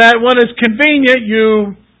 That when it's convenient,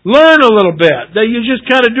 you learn a little bit. That you just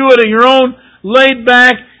kind of do it at your own laid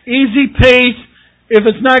back, easy pace if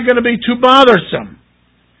it's not going to be too bothersome.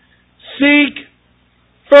 Seek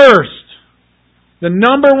first. The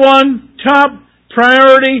number one, top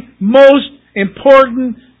priority, most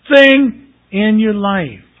important thing in your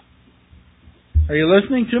life. Are you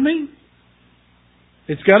listening to me?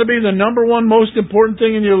 It's got to be the number one most important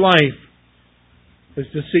thing in your life is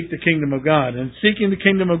to seek the kingdom of God. And seeking the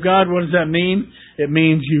kingdom of God, what does that mean? It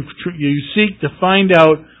means you seek to find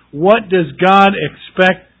out what does God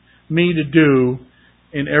expect me to do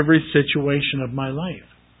in every situation of my life.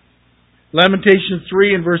 Lamentations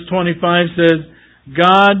 3 and verse 25 says,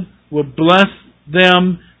 God will bless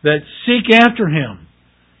them that seek after Him.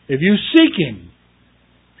 If you seek Him,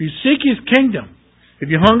 if you seek His kingdom, if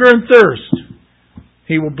you hunger and thirst,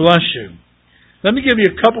 He will bless you. Let me give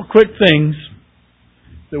you a couple quick things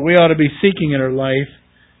that we ought to be seeking in our life,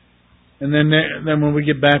 and then when we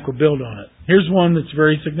get back, we'll build on it. Here's one that's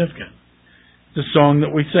very significant. It's a song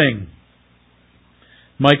that we sing.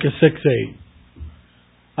 Micah 6:8.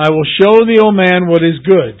 I will show thee, O man, what is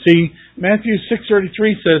good. See, Matthew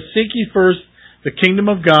 6:33 says, seek ye first the kingdom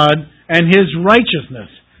of God and His righteousness.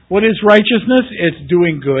 What is righteousness? It's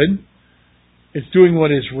doing good. It's doing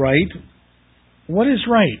what is right. What is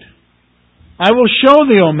right? I will show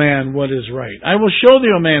thee, O man, what is right. I will show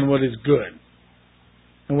thee, O man, what is good.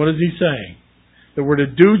 And what does He say? That we're to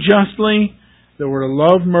do justly, that we're to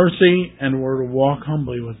love mercy, and we're to walk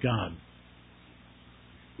humbly with God.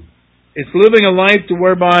 It's living a life to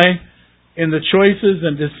whereby in the choices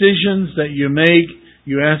and decisions that you make,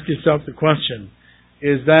 you ask yourself the question,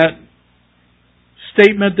 is that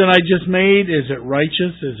statement that I just made, is it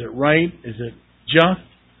righteous? Is it right? Is it just?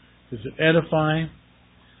 Does it edify?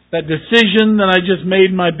 That decision that I just made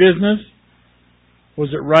in my business, was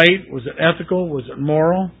it right? Was it ethical? Was it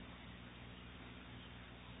moral?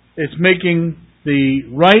 It's making the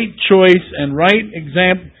right choice and right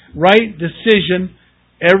decision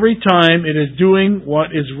every time. It is doing what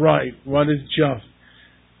is right, what is just,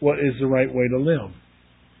 what is the right way to live.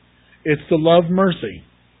 It's to love mercy,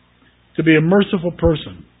 to be a merciful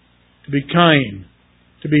person, to be kind,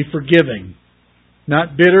 to be forgiving,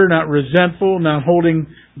 not bitter, not resentful, not holding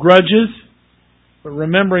grudges, but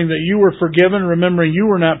remembering that you were forgiven, remembering you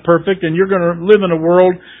were not perfect, and you're going to live in a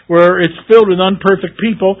world where it's filled with imperfect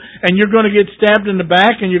people, and you're going to get stabbed in the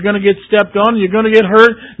back, and you're going to get stepped on, and you're going to get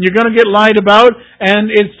hurt, and you're going to get lied about, and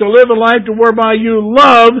it's to live a life to whereby you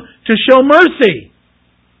love to show mercy,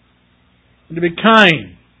 and to be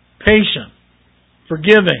kind, patient,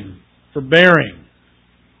 forgiving, forbearing,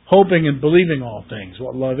 hoping and believing all things,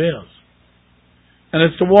 what love is. And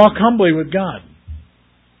it's to walk humbly with God.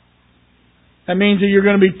 That means that you're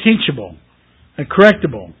going to be teachable and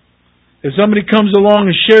correctable. If somebody comes along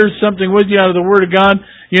and shares something with you out of the Word of God,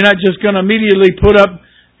 you're not just going to immediately put up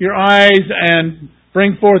your eyes and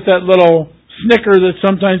bring forth that little snicker that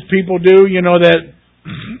sometimes people do, you know, that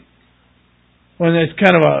when it's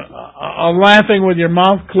kind of a laughing with your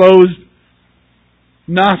mouth closed.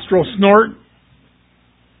 nostril snort.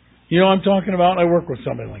 You know what I'm talking about? I work with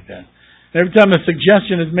somebody like that. Every time a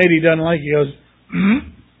suggestion is made he doesn't like, he goes,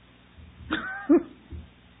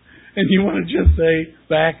 and you want to just say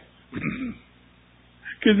back,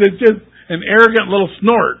 because it's just an arrogant little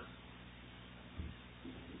snort.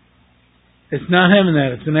 It's not having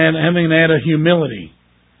that. It's having an added humility.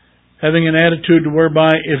 Having an attitude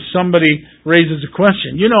whereby if somebody raises a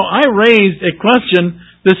question. You know, I raised a question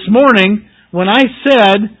this morning when I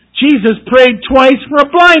said Jesus prayed twice for a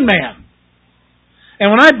blind man. And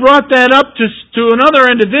when I brought that up to another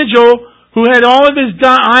individual who had all of his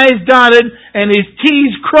I's dotted and his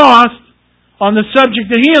T's crossed on the subject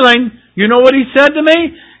of healing, you know what he said to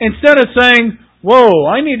me? Instead of saying, whoa,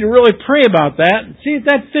 I need to really pray about that and see if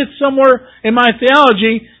that fits somewhere in my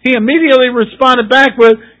theology, he immediately responded back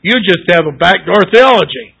with, you just have a backdoor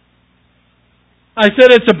theology. I said,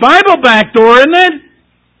 it's a Bible backdoor, isn't it?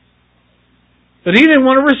 But he didn't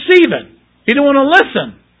want to receive it. He didn't want to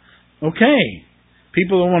listen. Okay.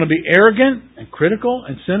 People don't want to be arrogant and critical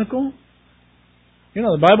and cynical. You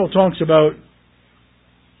know, the Bible talks about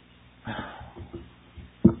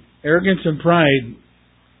arrogance and pride.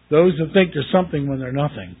 Those who think they're something when they're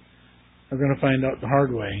nothing are going to find out the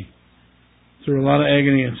hard way through a lot of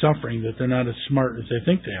agony and suffering that they're not as smart as they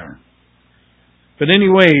think they are. But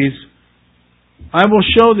anyways, I will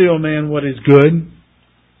show thee, O man, what is good,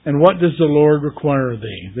 and what does the Lord require of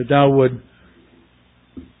thee, that thou would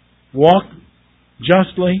walk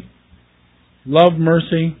justly, love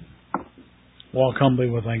mercy, walk humbly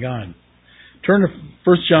with thy God. Turn to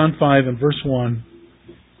 1 John 5 and verse 1,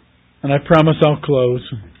 and I promise I'll close.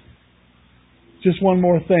 Just one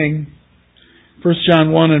more thing. 1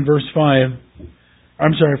 John 1 and verse 5.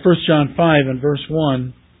 1 John 5 and verse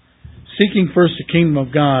 1. Seeking first the kingdom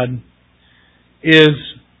of God is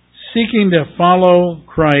seeking to follow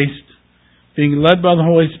Christ, being led by the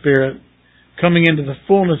Holy Spirit, coming into the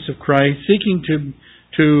fullness of Christ, seeking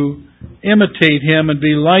to imitate Him and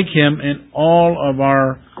be like Him in all of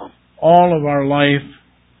our life,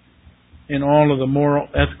 in all of the moral,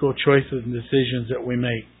 ethical choices and decisions that we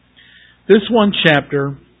make. This one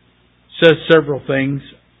chapter says several things,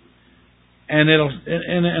 and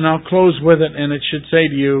I'll close with it, and it should say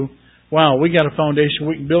to you, wow, we got a foundation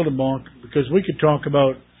we can build upon, because we could talk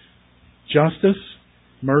about justice,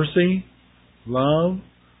 mercy, love,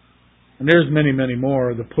 and there's many, many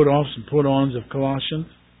more, the put-offs and put-ons of Colossians.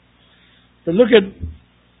 But look at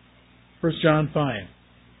 1 John 5.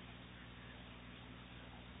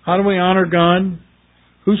 How do we honor God?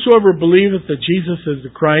 Whosoever believeth that Jesus is the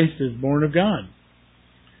Christ is born of God.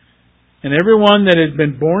 And everyone that has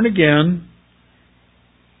been born again,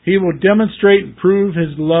 he will demonstrate and prove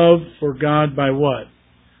his love for God by what?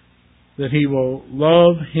 That he will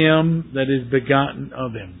love him that is begotten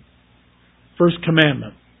of him. First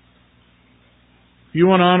commandment. If you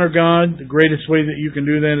want to honor God, the greatest way that you can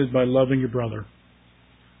do that is by loving your brother.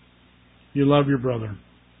 You love your brother.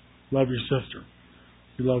 Love your sister.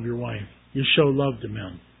 You love your wife. You show love to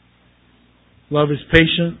men. Love is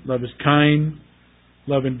patient. Love is kind.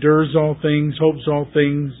 Love endures all things, hopes all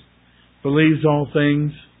things, believes all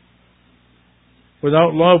things.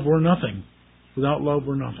 Without love, we're nothing. Without love,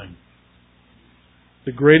 we're nothing.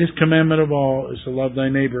 The greatest commandment of all is to love thy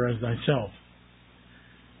neighbor as thyself.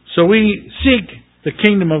 So we seek the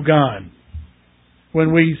kingdom of God.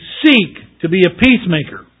 When we seek to be a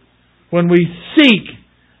peacemaker, when we seek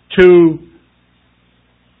to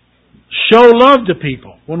show love to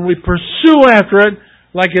people, when we pursue after it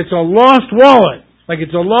like it's a lost wallet, like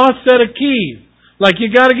it's a lost set of keys, like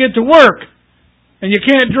you got to get to work and you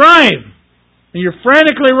can't drive and you're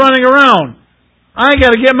frantically running around. I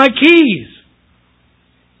got to get my keys.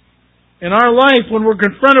 In our life, when we're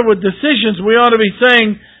confronted with decisions, we ought to be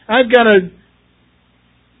saying, I've got to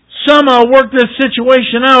somehow work this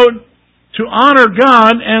situation out to honor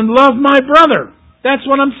God and love my brother. That's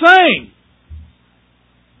what I'm saying.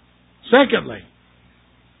 Secondly,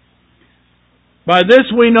 by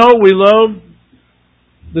this we know we love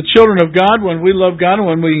the children of God when we love God and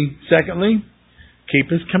when we, secondly, keep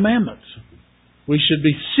His commandments. We should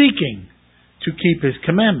be seeking to keep His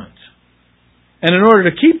commandments. And in order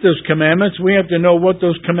to keep those commandments, we have to know what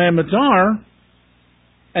those commandments are.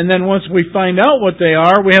 And then once we find out what they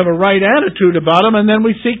are, we have a right attitude about them, and then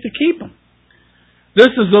we seek to keep them. This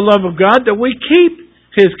is the love of God, that we keep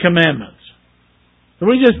His commandments.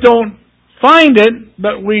 We just don't find it,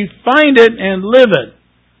 but we find it and live it.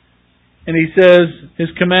 And He says His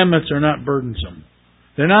commandments are not burdensome.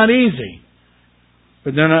 They're not easy,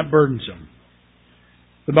 but they're not burdensome.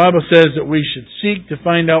 The Bible says that we should seek to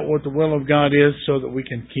find out what the will of God is so that we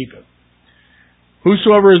can keep it.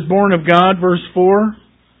 Whosoever is born of God, verse 4,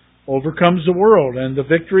 overcomes the world. And the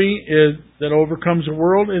victory that overcomes the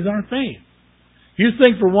world is our faith. You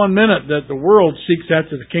think for 1 minute that the world seeks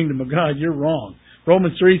after the kingdom of God, you're wrong.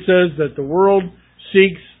 Romans 3 says that the world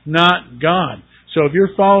seeks not God. So if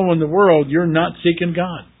you're following the world, you're not seeking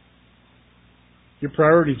God. Your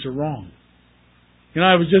priorities are wrong.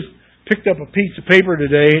 I was just picked up a piece of paper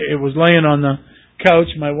today. It was laying on the couch.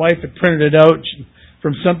 My wife had printed it out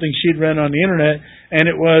from something she'd read on the internet, and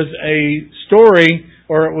it was a story,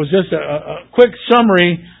 or it was just a quick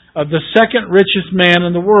summary of the second richest man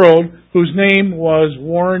in the world, whose name was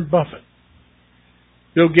Warren Buffett.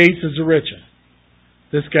 Bill Gates is the richest.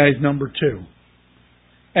 This guy's number 2.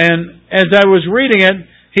 And as I was reading it,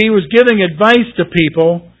 he was giving advice to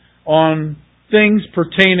people on things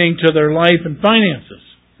pertaining to their life and finances.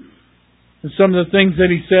 And some of the things that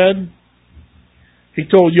he said, he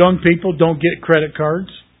told young people, don't get credit cards.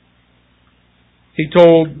 He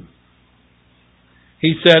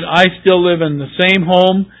said, I still live in the same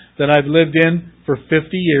home that I've lived in for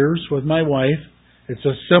 50 years with my wife. It's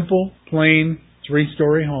a simple, plain,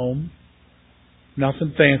 3-story home.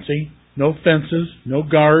 Nothing fancy. No fences, no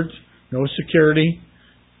guards, no security.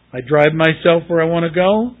 I drive myself where I want to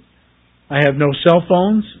go. I have no cell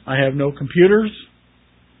phones. I have no computers.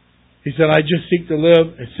 He said, I just seek to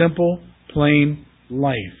live a simple, plain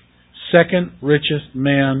life. Second richest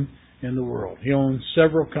man in the world. He owns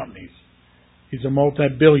several companies. He's a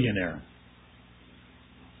multi-billionaire.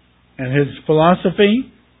 And his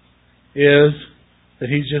philosophy is that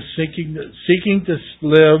he's just seeking to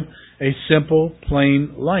live a simple,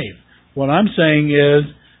 plain life. What I'm saying is,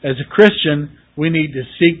 as a Christian, we need to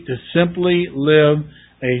seek to simply live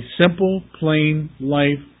a simple, plain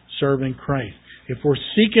life serving Christ. If we're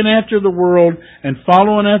seeking after the world and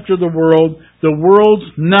following after the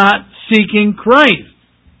world's not seeking Christ.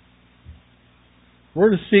 We're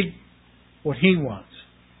to seek what He wants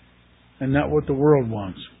and not what the world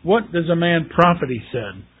wants. What does a man profit, he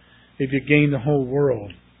said, if you gain the whole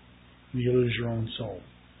world and you lose your own soul?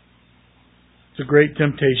 It's a great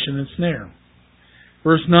temptation and snare.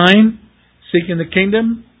 Verse 9, seeking the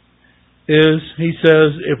kingdom is, he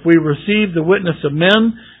says, if we receive the witness of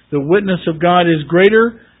men, the witness of God is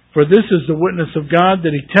greater, for this is the witness of God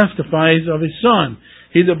that He testifies of His Son.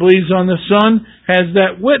 He that believes on the Son has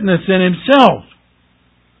that witness in himself.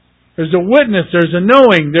 There's a witness, there's a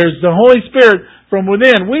knowing, there's the Holy Spirit from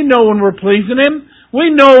within. We know when we're pleasing Him.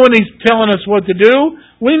 We know when He's telling us what to do.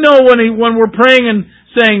 We know when we're praying and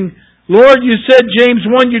saying, Lord, you said, James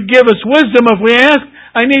 1, you'd give us wisdom if we ask.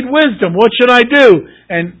 I need wisdom. What should I do?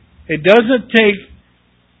 And it doesn't take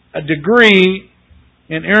a degree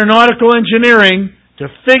in aeronautical engineering to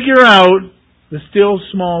figure out the still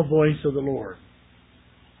small voice of the Lord.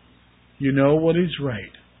 You know what is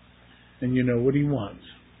right, and you know what He wants.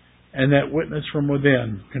 And that witness from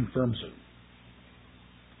within confirms it.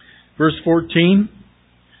 Verse 14,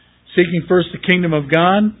 seeking first the kingdom of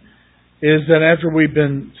God, is that after we've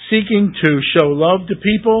been seeking to show love to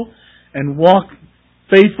people and walk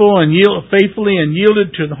faithfully and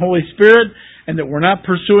yielded to the Holy Spirit, and that we're not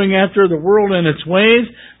pursuing after the world and its ways,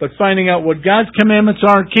 but finding out what God's commandments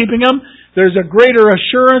are and keeping them, there's a greater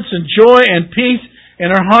assurance and joy and peace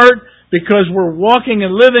in our heart because we're walking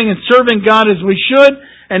and living and serving God as we should.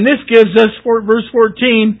 And this gives us, verse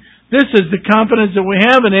 14, this is the confidence that we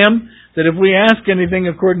have in Him, that if we ask anything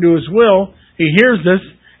according to His will, He hears us.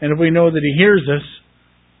 And if we know that He hears us,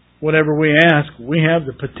 whatever we ask, we have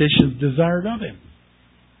the petitions desired of Him.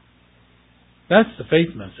 That's the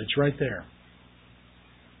faith message right there.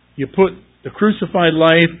 You put the crucified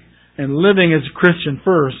life and living as a Christian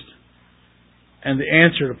first, and the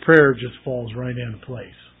answer to prayer just falls right into place.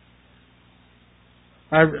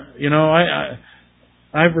 I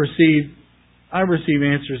receive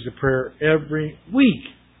answers to prayer every week,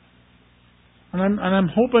 and I'm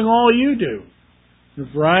hoping all you do, in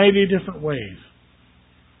a variety of different ways.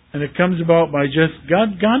 And it comes about by just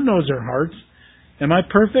God knows our hearts. Am I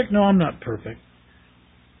perfect? No, I'm not perfect.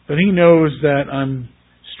 But He knows that I'm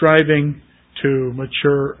striving to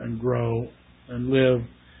mature and grow and live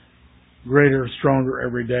greater, stronger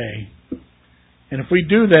every day. And if we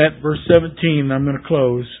do that, verse 17, I'm going to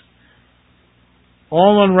close.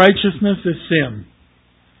 All unrighteousness is sin.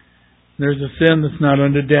 There's a sin that's not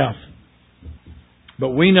unto death. But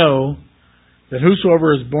we know that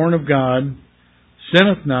whosoever is born of God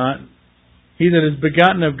sinneth not. He that is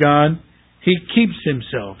begotten of God, he keeps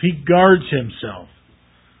himself. He guards himself.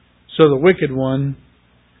 So the wicked one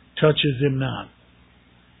touches him not.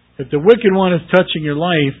 If the wicked one is touching your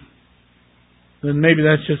life, then maybe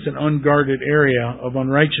that's just an unguarded area of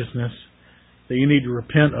unrighteousness that you need to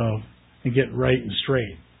repent of and get right and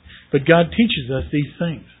straight. But God teaches us these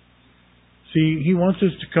things. See, He wants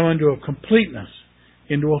us to come into a completeness,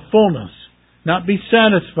 into a fullness, not be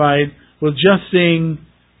satisfied with just seeing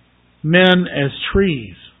men as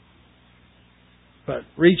trees, but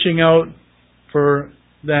reaching out for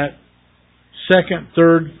that second,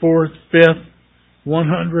 third, fourth, fifth,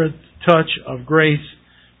 100th touch of grace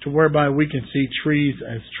to whereby we can see trees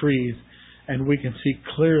as trees and we can see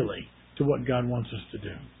clearly to what God wants us to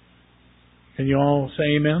do. Can you all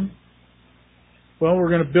say amen? Well, we're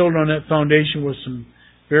going to build on that foundation with some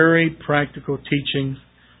very practical teachings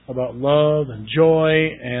about love and joy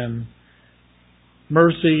and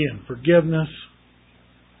mercy and forgiveness,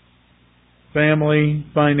 family,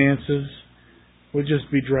 finances. We'll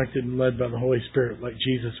just be directed and led by the Holy Spirit like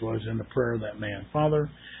Jesus was in the prayer of that man. Father,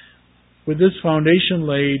 with this foundation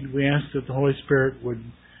laid, we ask that the Holy Spirit would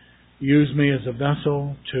use me as a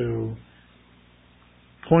vessel to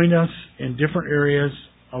point us in different areas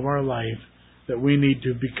of our life that we need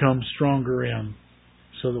to become stronger in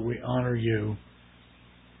so that we honor You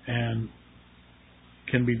and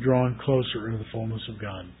can be drawn closer into the fullness of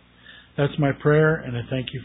God. That's my prayer, and I thank You